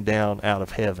 came down out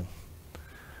of heaven.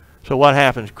 So what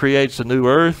happens? Creates a new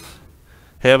earth.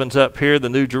 Heaven's up here. The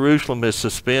new Jerusalem is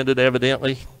suspended,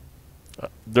 evidently,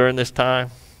 during this time.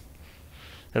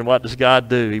 And what does God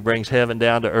do? He brings heaven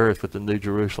down to earth with the new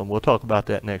Jerusalem. We'll talk about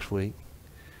that next week.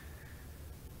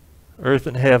 Earth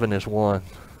and heaven is one.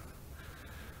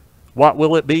 What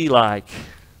will it be like?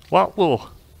 What will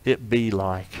it be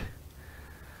like?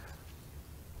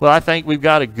 Well, I think we've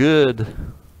got a good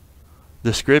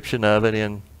description of it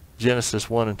in Genesis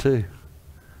 1 and 2.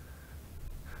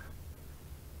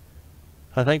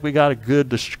 I think we got a good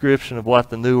description of what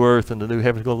the new earth and the new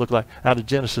heaven is going to look like out of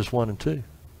Genesis 1 and 2.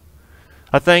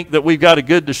 I think that we've got a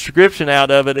good description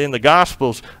out of it in the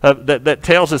Gospels that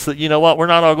tells us that, you know what, we're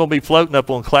not all going to be floating up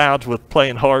on clouds with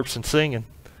playing harps and singing.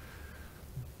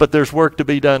 But there's work to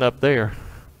be done up there.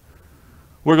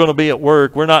 We're going to be at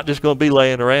work. We're not just going to be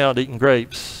laying around eating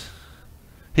grapes.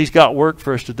 He's got work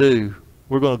for us to do.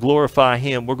 We're going to glorify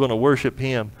Him. We're going to worship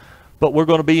Him. But we're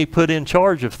going to be put in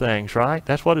charge of things, right?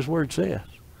 That's what His Word says.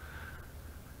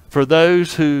 For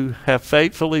those who have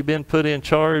faithfully been put in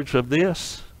charge of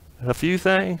this, a few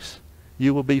things,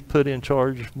 you will be put in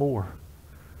charge of more.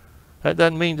 That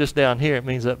doesn't mean just down here. It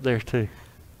means up there too.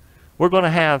 We're going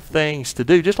to have things to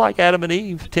do, just like Adam and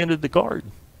Eve tended the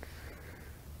garden.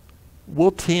 We'll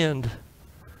tend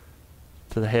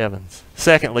to the heavens.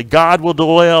 Secondly, God will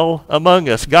dwell among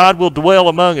us. God will dwell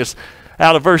among us.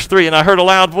 Out of verse 3, and I heard a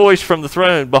loud voice from the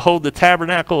throne, behold, the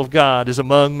tabernacle of God is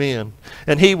among men,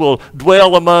 and He will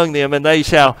dwell among them, and they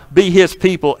shall be His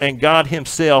people, and God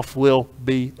Himself will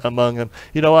be among them.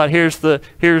 You know what? Here's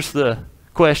the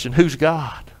question. Who's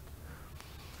God?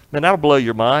 Man, that'll blow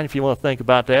your mind if you want to think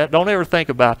about that. Don't ever think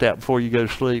about that before you go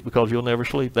to sleep, because you'll never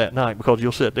sleep that night, because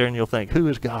you'll sit there and you'll think, who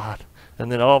is God?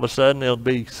 And then all of a sudden it'll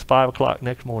be 5 o'clock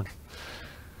next morning.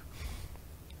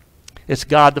 It's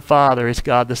God the Father, it's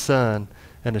God the Son,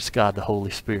 and it's God the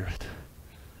Holy Spirit.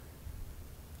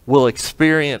 We'll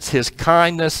experience His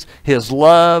kindness, His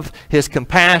love, His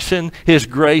compassion, His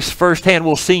grace firsthand.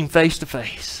 We'll see Him face to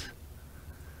face.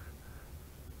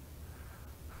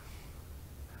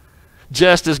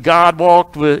 Just as God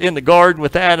walked in the garden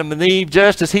with Adam and Eve,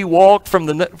 just as He walked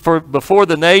before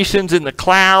the nations in the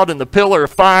cloud and the pillar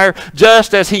of fire,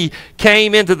 just as He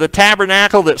came into the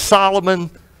tabernacle that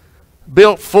Solomon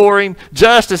built for Him,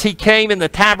 just as He came in the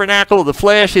tabernacle of the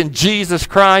flesh in Jesus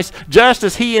Christ, just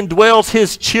as He indwells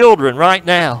His children right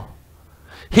now,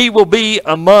 He will be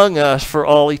among us for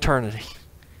all eternity.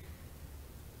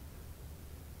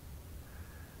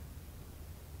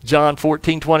 John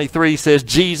 14:23 says,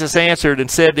 Jesus answered and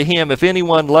said to him, if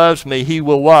anyone loves me, he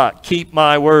will what? Keep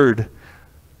my word.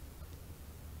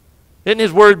 Isn't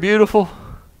His word beautiful?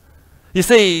 You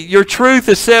see, your truth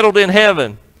is settled in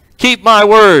heaven. Keep my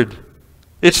word.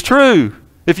 It's true.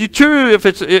 If you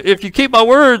keep my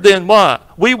word, then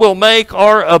what? We will make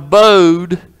our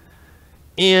abode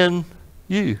in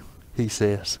you, He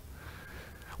says.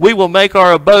 We will make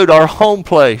our abode, our home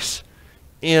place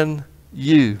in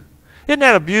you. Isn't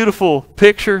that a beautiful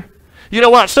picture? You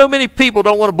know what? So many people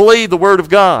don't want to believe the Word of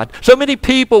God. So many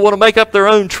people want to make up their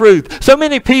own truth. So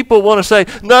many people want to say,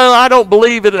 no, I don't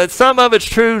believe it. Some of it's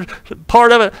true,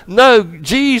 part of it. No,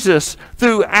 Jesus,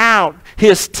 throughout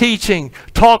His teaching,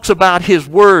 talks about His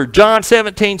Word. John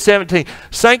 17:17.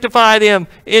 Sanctify them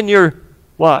in your,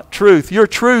 what? Truth. Your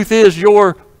truth is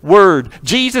your Word.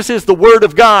 Jesus is the Word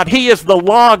of God. He is the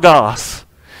Logos.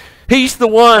 He's the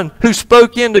one who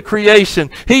spoke into creation.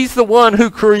 He's the one who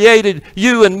created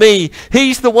you and me.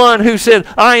 He's the one who said,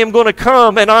 I am going to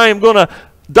come and I am going to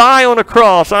die on a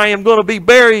cross. I am going to be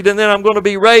buried and then I'm going to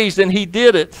be raised. And He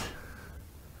did it.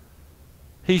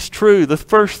 He's true. The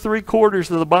first 3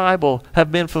 quarters of the Bible have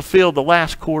been fulfilled. The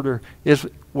last quarter is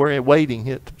we're awaiting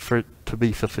it for it to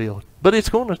be fulfilled. But it's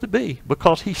going to be,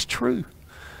 because He's true.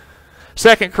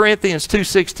 2 Corinthians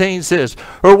 2:16 says,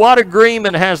 or what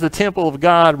agreement has the temple of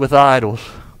God with idols?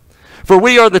 For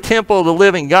we are the temple of the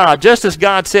living God. Just as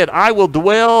God said, I will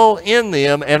dwell in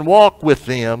them and walk with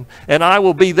them, and I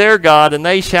will be their God, and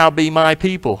they shall be my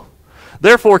people.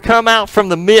 Therefore come out from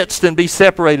the midst and be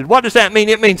separated. What does that mean?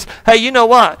 It means, hey, you know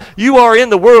what? You are in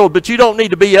the world, but you don't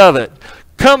need to be of it.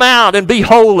 Come out and be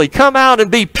holy. Come out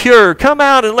and be pure. Come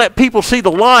out and let people see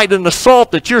the light and the salt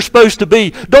that you're supposed to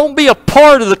be. Don't be a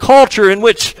part of the culture in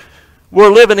which we're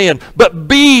living in, but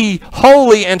be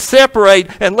holy and separate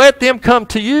and let them come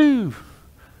to you.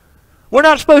 We're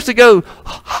not supposed to go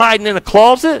hiding in a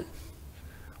closet.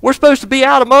 We're supposed to be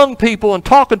out among people and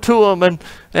talking to them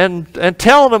and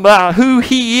telling them about who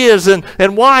He is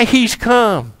and why He's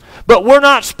come. But we're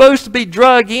not supposed to be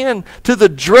drug in to the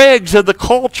dregs of the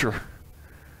culture.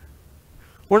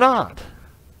 We're not.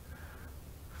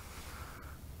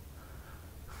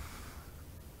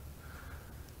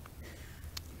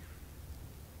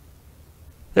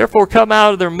 Therefore come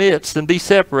out of their midst and be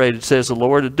separated, says the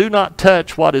Lord, and do not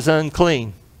touch what is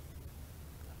unclean.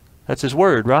 That's His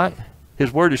word, right?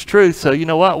 His word is truth, so you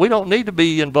know what? We don't need to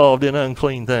be involved in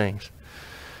unclean things.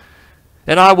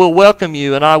 And I will welcome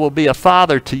you, and I will be a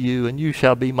father to you, and you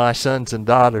shall be my sons and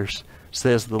daughters,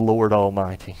 says the Lord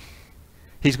Almighty.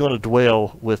 He's going to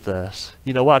dwell with us.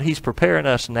 You know what? He's preparing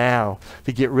us now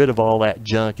to get rid of all that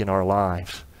junk in our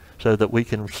lives so that we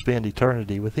can spend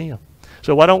eternity with Him.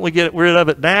 So why don't we get rid of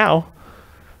it now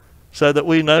so that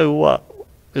we know what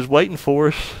is waiting for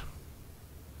us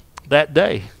that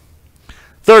day?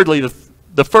 Thirdly,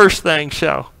 the first things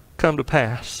shall come to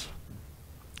pass.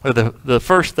 Or the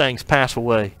first things pass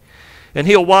away. And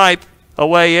He'll wipe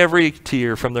away every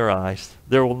tear from their eyes.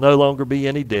 There will no longer be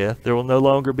any death. There will no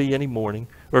longer be any mourning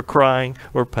or crying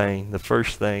or pain. The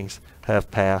first things have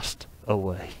passed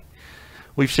away.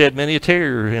 We've shed many a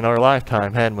tear in our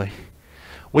lifetime, hadn't we?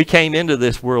 We came into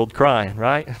this world crying,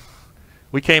 right?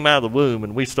 We came out of the womb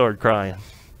and we started crying.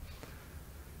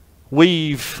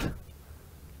 We've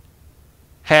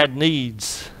had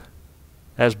needs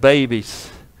as babies.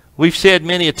 We've shed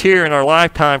many a tear in our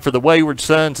lifetime for the wayward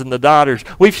sons and the daughters.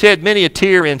 We've shed many a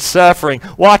tear in suffering,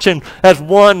 watching as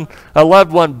a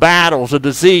loved one battles a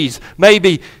disease.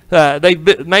 Maybe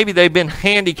they've been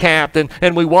handicapped,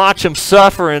 and we watch them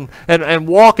suffer and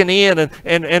walking in,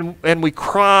 and we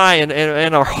cry,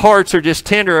 and our hearts are just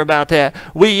tender about that.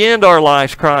 We end our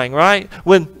lives crying, right?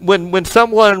 When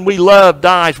someone we love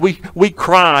dies, we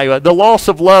cry. The loss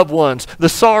of loved ones, the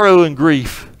sorrow and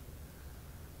grief.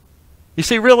 You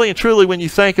see, really and truly, when you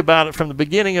think about it from the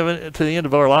beginning of it to the end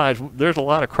of our lives, there's a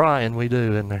lot of crying we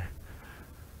do in there.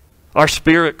 Our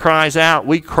spirit cries out.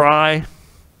 We cry.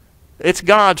 It's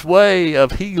God's way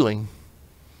of healing.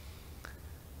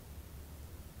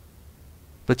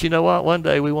 But you know what? One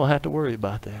day we won't have to worry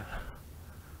about that.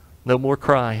 No more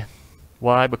crying.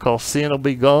 Why? Because sin will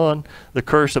be gone. The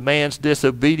curse of man's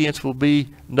disobedience will be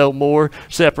no more.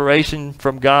 Separation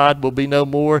from God will be no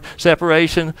more.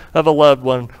 Separation of a loved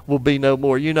one will be no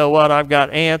more. You know what? I've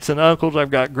got aunts and uncles. I've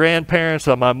got grandparents.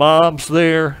 My mom's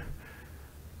there.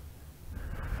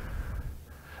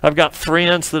 I've got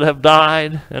friends that have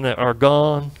died and are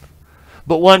gone.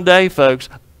 But one day, folks,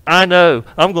 I know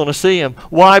I'm going to see them.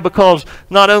 Why? Because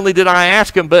not only did I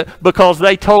ask them, but because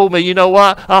they told me, you know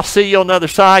what? I'll see you on the other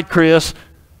side, Chris.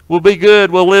 We'll be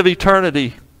good. We'll live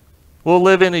eternity. We'll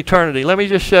live in eternity. Let me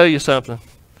just show you something.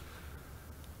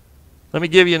 Let me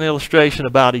give you an illustration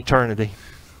about eternity.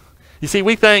 You see,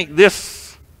 we think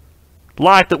this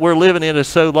life that we're living in is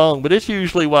so long, but it's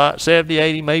usually, what, 70,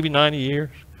 80, maybe 90 years?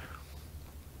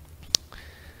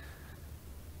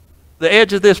 The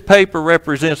edge of this paper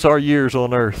represents our years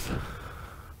on earth.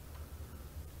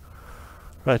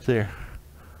 Right there.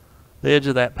 The edge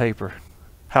of that paper.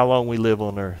 How long we live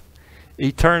on earth.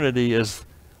 Eternity is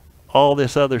all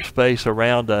this other space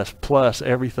around us plus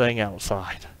everything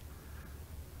outside.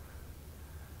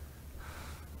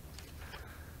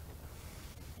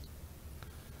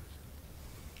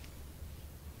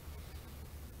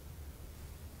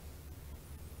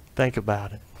 Think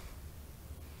about it.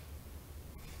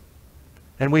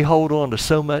 And we hold on to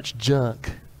so much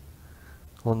junk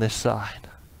on this side,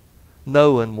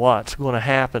 knowing what's going to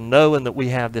happen, knowing that we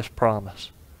have this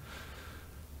promise.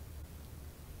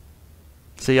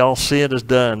 See, all sin is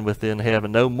done within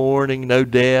heaven. No mourning, no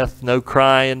death, no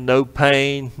crying, no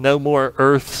pain, no more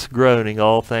earth's groaning.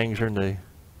 All things are new.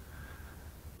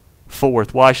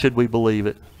 Fourth, why should we believe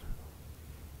it?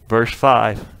 Verse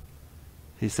 5.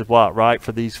 He said, what? Right,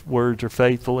 for these words are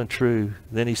faithful and true.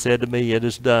 Then he said to me, it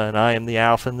is done. I am the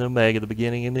Alpha and the Omega, the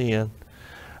beginning and the end.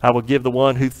 I will give the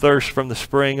one who thirsts from the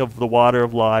spring of the water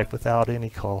of life without any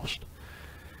cost.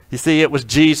 You see, it was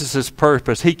Jesus'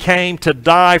 purpose. He came to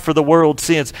die for the world's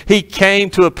sins. He came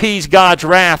to appease God's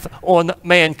wrath on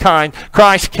mankind.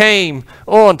 Christ came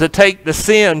on to take the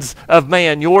sins of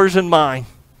man, yours and mine,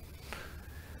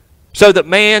 so that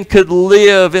man could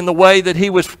live in the way that he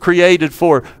was created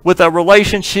for, with a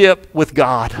relationship with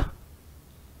God.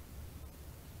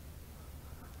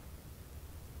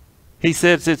 He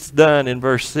says it's done in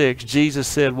verse 6. Jesus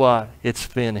said what? It's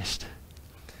finished.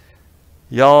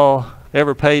 Y'all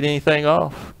ever paid anything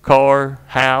off? Car,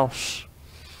 house,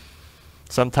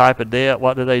 some type of debt?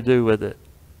 What do they do with it?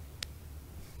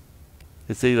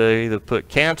 It's either put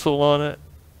cancel on it,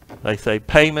 they say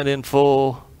payment in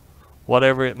full,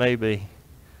 whatever it may be.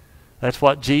 That's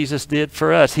what Jesus did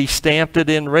for us. He stamped it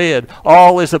in red.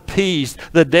 All is appeased.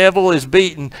 The devil is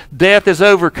beaten. Death is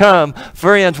overcome.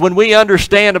 Friends, when we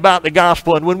understand about the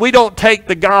gospel and when we don't take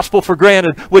the gospel for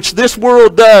granted, which this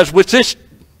world does, which this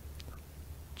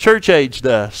church age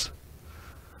does.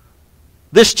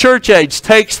 This church age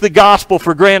takes the gospel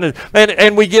for granted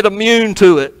and we get immune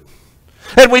to it.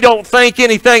 And we don't think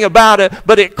anything about it,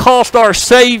 but it cost our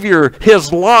Savior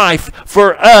His life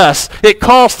for us. It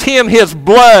cost Him His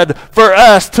blood for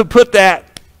us to put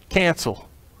that cancel.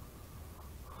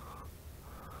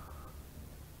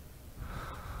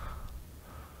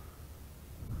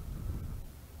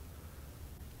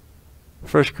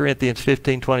 First Corinthians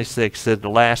 15:26 said the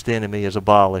last enemy is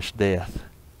abolished, death.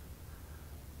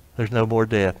 There's no more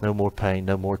death, no more pain,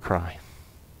 no more crying.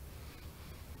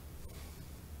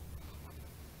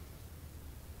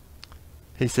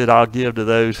 He said, I'll give to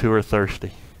those who are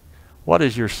thirsty. What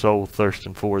is your soul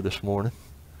thirsting for this morning?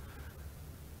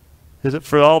 Is it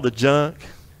for all the junk?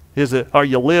 Are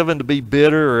you living to be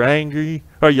bitter or angry?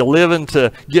 Are you living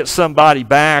to get somebody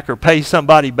back or pay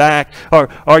somebody back? Or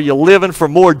are you living for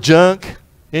more junk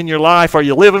in your life? Are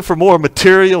you living for more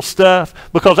material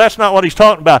stuff? Because that's not what he's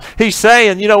talking about. He's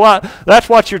saying, you know what? That's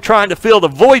what you're trying to fill the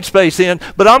void space in,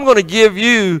 but I'm going to give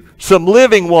you some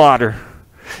living water.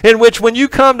 In which when you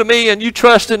come to me and you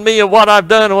trust in me and what I've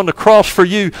done on the cross for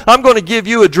you, I'm going to give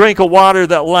you a drink of water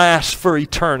that lasts for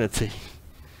eternity.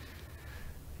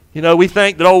 You know, we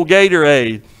think that old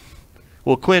Gatorade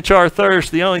will quench our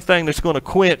thirst. The only thing that's going to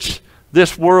quench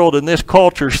this world and this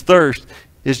culture's thirst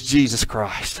is Jesus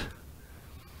Christ.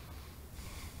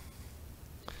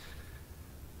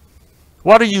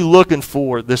 What are you looking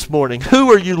for this morning?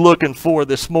 Who are you looking for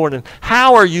this morning?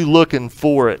 How are you looking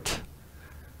for it?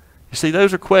 You see,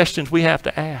 those are questions we have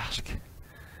to ask.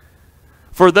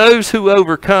 For those who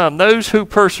overcome, those who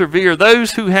persevere,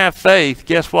 those who have faith,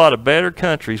 guess what? A better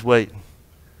country's waiting.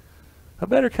 A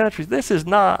better country. This is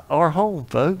not our home,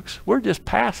 folks. We're just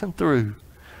passing through.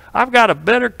 I've got a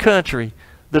better country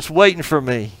that's waiting for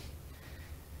me.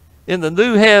 In the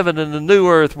new heaven and the new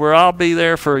earth where I'll be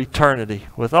there for eternity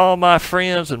with all my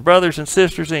friends and brothers and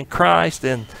sisters in Christ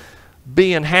and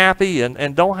being happy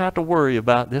and don't have to worry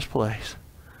about this place.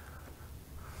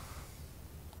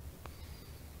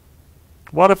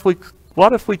 What if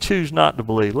we choose not to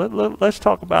believe? Let's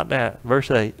talk about that.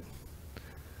 Verse 8.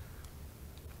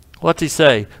 What's he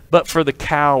say? But for the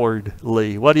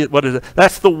cowardly. What is it?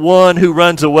 That's the one who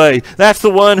runs away. That's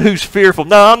the one who's fearful.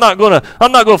 No, I'm not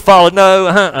gonna follow.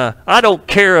 No, I don't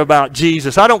care about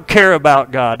Jesus. I don't care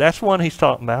about God. That's the one he's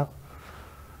talking about.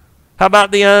 How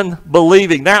about the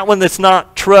unbelieving? That one that's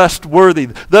not trustworthy.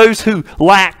 Those who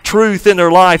lack truth in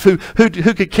their life, who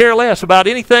could care less about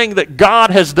anything that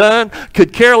God has done,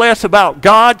 could care less about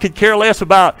God, could care less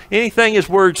about anything His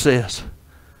Word says.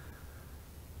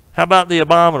 How about the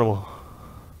abominable?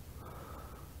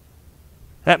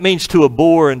 That means to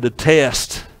abhor and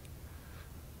detest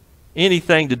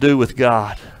anything to do with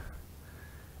God.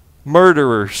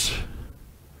 Murderers,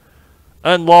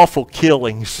 unlawful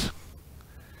killings,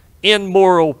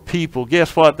 immoral people.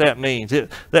 Guess what that means?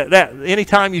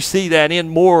 Anytime you see that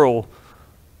immoral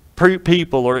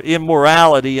people or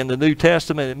immorality in the New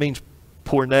Testament, it means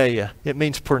porneia. It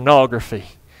means pornography.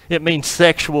 It means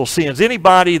sexual sins.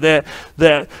 Anybody that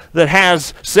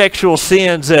has sexual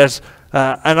sins as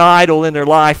an idol in their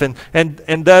life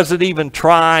and doesn't even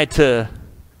try to,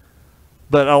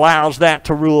 but allows that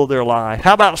to rule their life.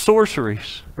 How about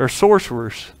sorceries or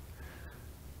sorcerers?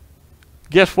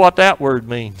 Guess what that word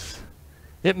means?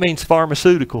 It means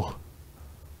pharmaceutical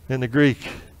in the Greek.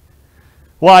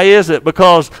 Why is it?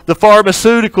 Because the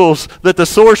pharmaceuticals that the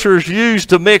sorcerers use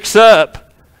to mix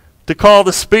up, to call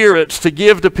the spirits, to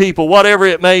give to people, whatever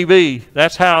it may be,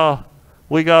 that's how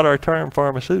we got our term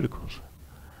pharmaceuticals.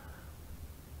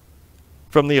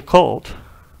 From the occult.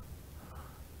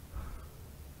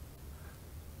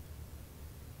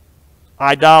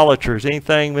 Idolaters,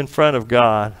 anything in front of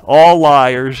God. All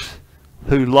liars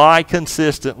who lie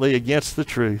consistently against the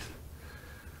truth.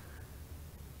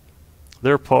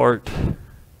 Their part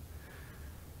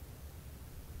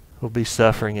will be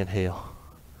suffering in hell.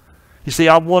 You see,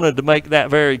 I wanted to make that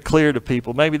very clear to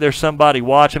people. Maybe there's somebody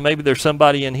watching, maybe there's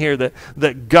somebody in here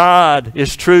that God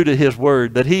is true to His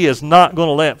Word, that He is not going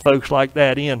to let folks like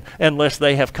that in unless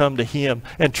they have come to Him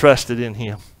and trusted in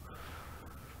Him.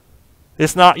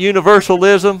 It's not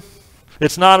universalism.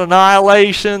 It's not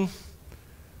annihilation.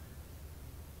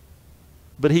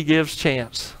 But He gives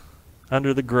chance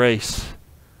under the grace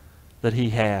that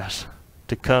He has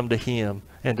to come to Him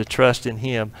and to trust in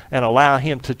Him and allow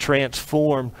Him to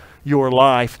transform your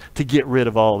life to get rid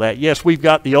of all that. Yes, we've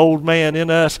got the old man in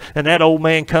us, and that old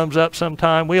man comes up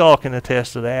sometime. We all can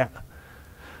attest to that.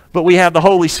 But we have the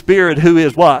Holy Spirit who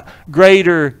is what?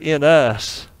 Greater in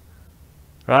us,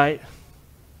 right?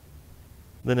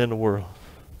 Than in the world.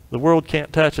 The world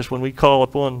can't touch us when we call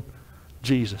upon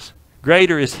Jesus.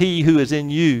 Greater is He who is in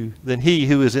you than he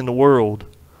who is in the world,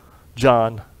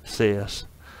 John says.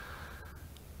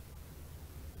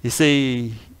 You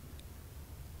see,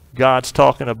 God's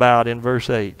talking about in verse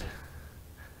 8.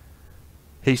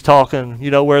 He's talking,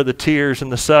 you know where the tears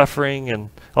and the suffering and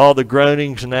all the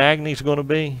groanings and agonies are going to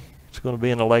be? It's going to be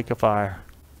in the lake of fire,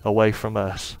 away from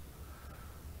us.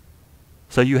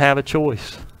 So you have a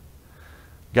choice.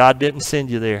 God didn't send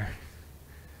you there.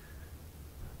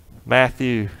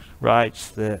 Matthew writes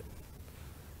that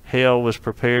hell was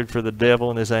prepared for the devil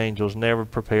and his angels, never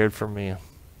prepared for men.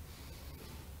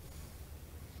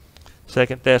 2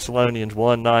 Thessalonians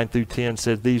 1:9-10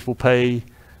 says, these will pay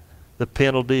the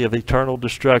penalty of eternal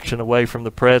destruction away from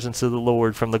the presence of the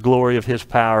Lord, from the glory of His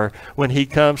power, when He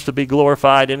comes to be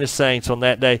glorified in His saints on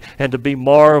that day, and to be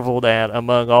marveled at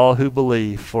among all who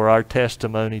believe, for our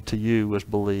testimony to you was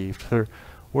believed.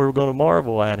 We're going to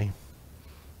marvel at Him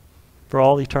for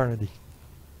all eternity.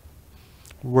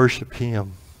 Worship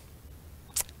Him.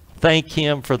 Thank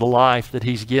Him for the life that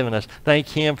He's given us. Thank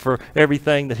Him for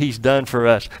everything that He's done for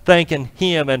us. Thanking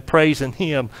Him and praising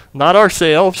Him. Not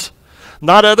ourselves,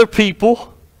 not other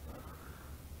people.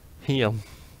 Him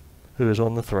who is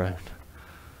on the throne.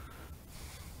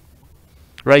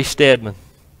 Ray Stedman,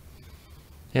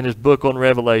 in his book on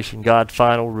Revelation, God's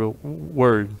Final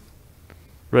Word,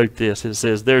 wrote this. It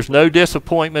says, there's no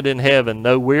disappointment in heaven,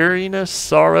 no weariness,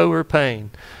 sorrow, or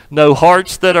pain, no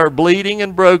hearts that are bleeding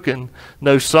and broken,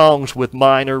 no songs with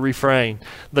minor refrain.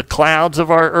 The clouds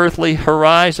of our earthly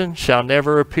horizon shall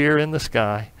never appear in the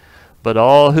sky, but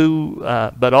all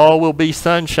will be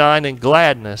sunshine and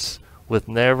gladness, with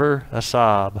never a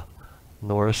sob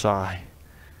nor a sigh.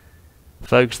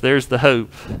 Folks, there's the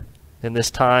hope in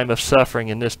this time of suffering,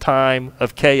 in this time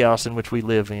of chaos in which we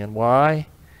live in. Why?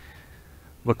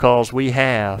 Because we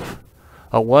have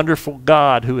a wonderful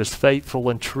God who is faithful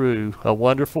and true, a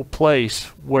wonderful place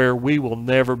where we will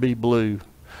never be blue,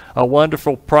 a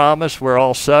wonderful promise where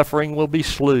all suffering will be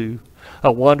slew,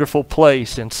 a wonderful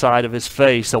place inside of His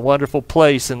face, a wonderful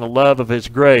place in the love of His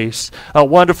grace, a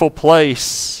wonderful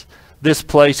place, this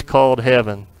place called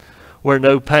heaven, where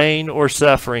no pain or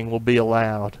suffering will be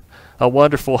allowed, a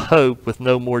wonderful hope with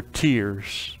no more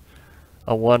tears,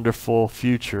 a wonderful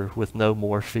future with no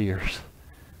more fears.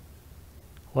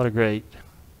 What a great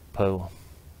poem.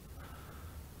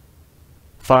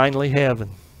 Finally, heaven.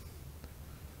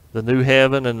 The new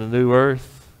heaven and the new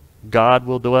earth. God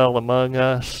will dwell among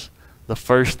us. The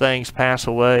first things pass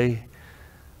away.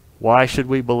 Why should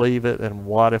we believe it, and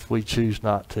what if we choose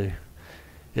not to?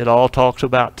 It all talks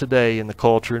about today in the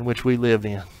culture in which we live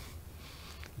in.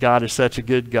 God is such a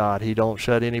good God. He don't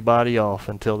shut anybody off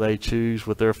until they choose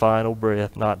with their final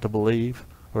breath not to believe,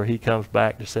 or He comes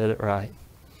back to set it right.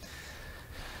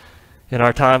 In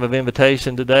our time of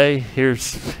invitation today,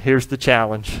 here's the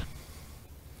challenge.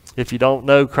 If you don't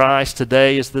know Christ,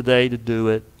 today is the day to do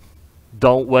it.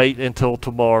 Don't wait until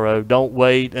tomorrow. Don't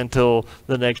wait until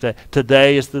the next day.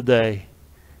 Today is the day.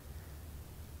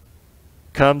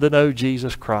 Come to know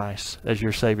Jesus Christ as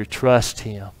your Savior. Trust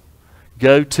Him.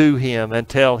 Go to Him and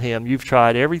tell Him you've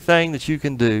tried everything that you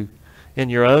can do in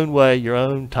your own way, your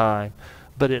own time,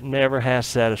 but it never has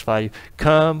satisfied you.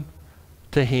 Come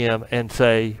to Him and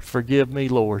say, forgive me,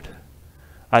 Lord.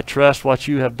 I trust what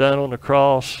you have done on the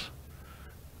cross,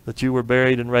 that you were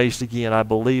buried and raised again. I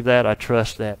believe that. I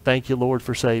trust that. Thank you, Lord,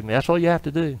 for saving me. That's all you have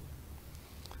to do.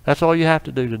 That's all you have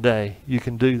to do today. You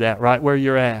can do that right where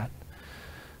you're at.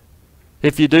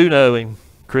 If you do know Him,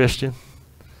 Christian,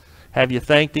 have you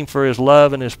thanked Him for His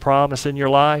love and His promise in your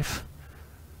life?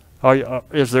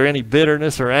 Is there any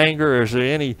bitterness or anger, or is there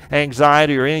any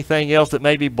anxiety or anything else that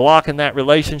may be blocking that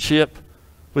relationship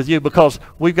with you? Because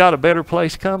we've got a better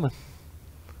place coming.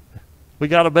 We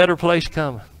got a better place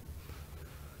coming.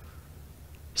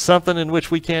 Something in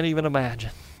which we can't even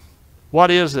imagine.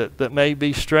 What is it that may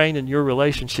be straining your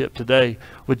relationship today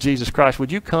with Jesus Christ?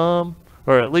 Would you come,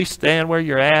 or at least stand where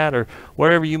you're at, or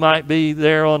wherever you might be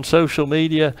there on social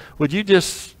media? Would you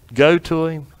just go to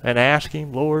Him and ask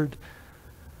Him, Lord,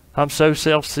 I'm so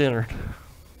self-centered,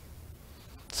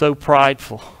 so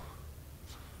prideful,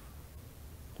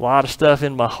 a lot of stuff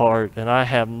in my heart, and I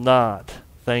have not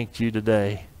thanked you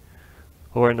today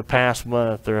or in the past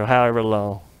month or however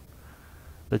long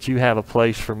that you have a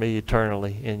place for me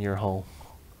eternally in your home.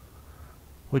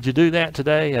 Would you do that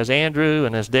today as Andrew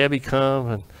and as Debbie come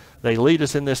and they lead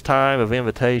us in this time of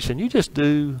invitation? You just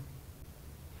do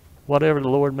whatever the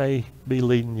Lord may be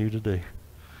leading you to do.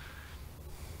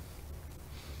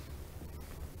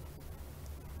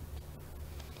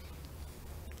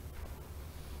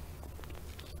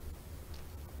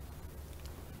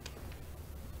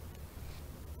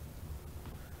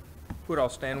 Would all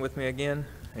stand with me again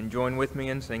and join with me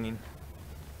in singing?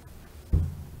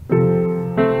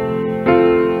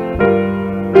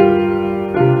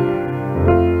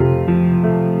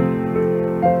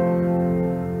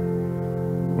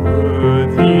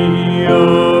 Worthy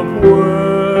of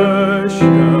worship,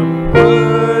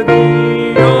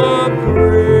 worthy of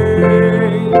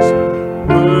praise,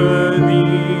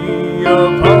 worthy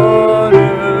of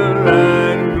honor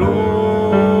and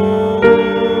glory,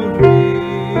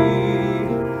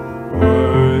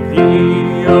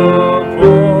 worthy of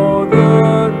all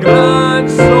the glad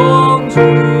songs we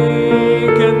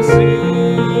can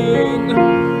sing,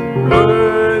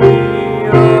 worthy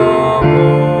of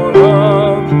all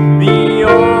of the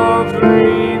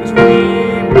offerings we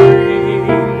bring.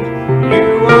 You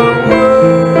are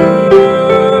worthy,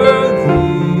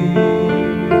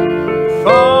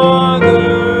 Father,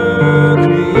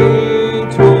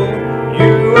 Creator.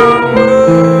 You are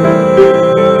worthy,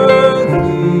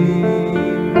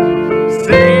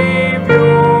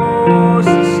 Savior,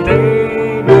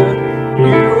 Sustainer.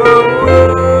 You are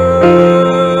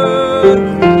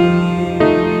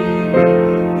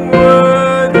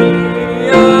worthy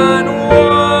and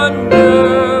wonderful,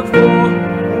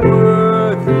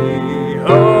 worthy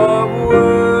of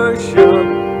worship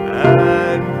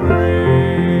and praise.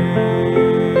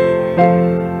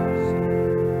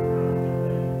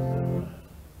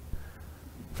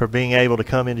 For being able to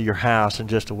come into your house and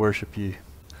just to worship you.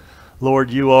 Lord,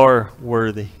 you are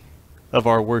worthy of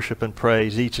our worship and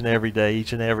praise each and every day,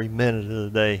 each and every minute of the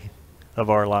day of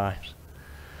our lives.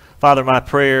 Father, my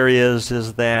prayer is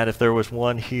that if there was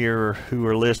one here who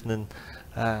are listening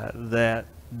that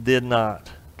did not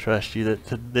trust you,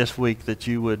 that this week that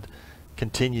you would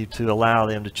continue to allow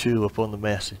them to chew upon the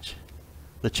message,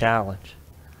 the challenge.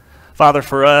 Father,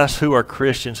 for us who are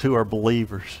Christians, who are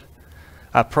believers,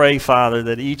 I pray, Father,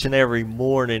 that each and every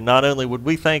morning, not only would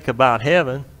we think about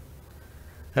heaven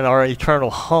and our eternal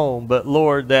home, but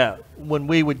Lord, that when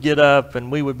we would get up and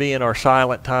we would be in our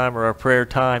silent time or our prayer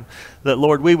time, that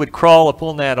Lord, we would crawl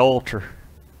upon that altar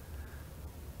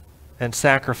and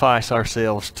sacrifice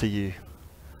ourselves to you.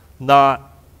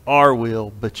 Not our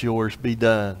will, but yours be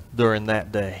done during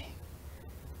that day.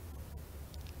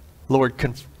 Lord,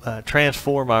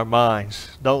 transform our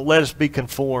minds. Don't let us be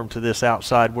conformed to this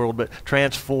outside world, but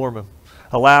transform them.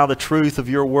 Allow the truth of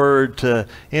your word to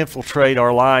infiltrate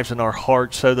our lives and our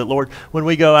hearts so that, Lord, when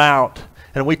we go out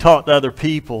and we talk to other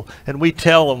people and we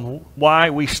tell them why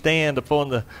we stand upon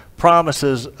the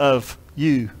promises of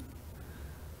you,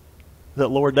 that,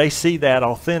 Lord, they see that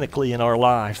authentically in our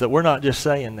lives, that we're not just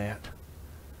saying that,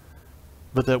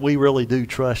 but that we really do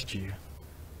trust you.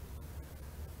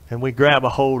 And we grab a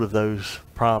hold of those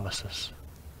promises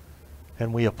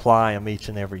and we apply them each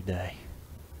and every day.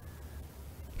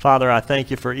 Father, I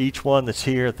thank you for each one that's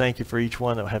here. Thank you for each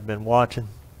one that have been watching.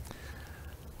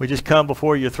 We just come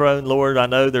before your throne, Lord. I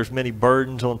know there's many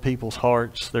burdens on people's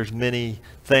hearts. There's many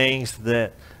things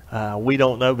that we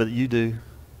don't know, but you do.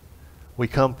 We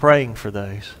come praying for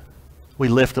those. We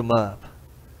lift them up.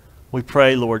 We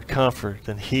pray, Lord, comfort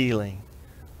and healing.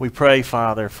 We pray,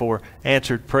 Father, for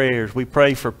answered prayers. We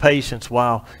pray for patience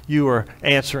while you are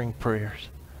answering prayers.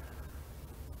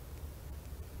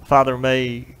 Father,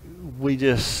 may we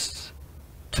just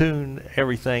tune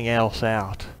everything else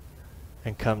out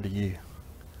and come to you.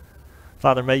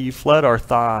 Father, may you flood our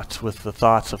thoughts with the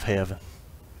thoughts of heaven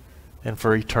and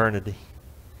for eternity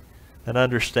and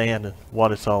understanding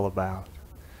what it's all about.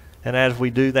 And as we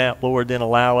do that, Lord, then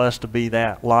allow us to be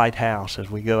that lighthouse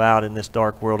as we go out in this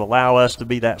dark world. Allow us to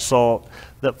be that salt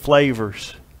that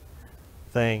flavors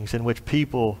things in which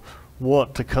people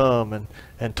want to come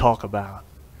and talk about.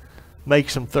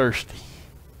 Makes them thirsty.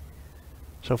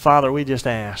 So, Father, we just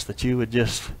ask that you would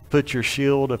just put your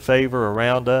shield of favor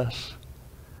around us,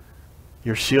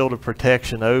 your shield of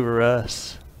protection over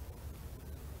us.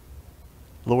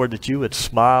 Lord, that you would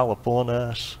smile upon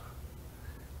us.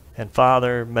 And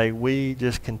Father, may we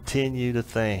just continue to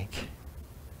think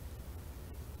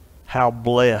how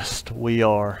blessed we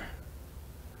are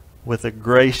with a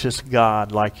gracious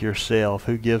God like yourself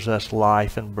who gives us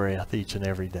life and breath each and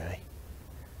every day.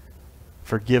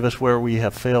 Forgive us where we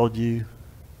have failed you.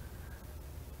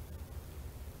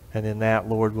 And in that,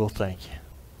 Lord, we'll thank you.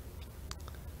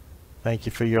 Thank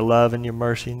you for your love and your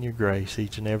mercy and your grace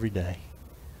each and every day.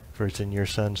 For it's in your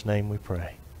Son's name we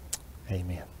pray.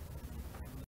 Amen.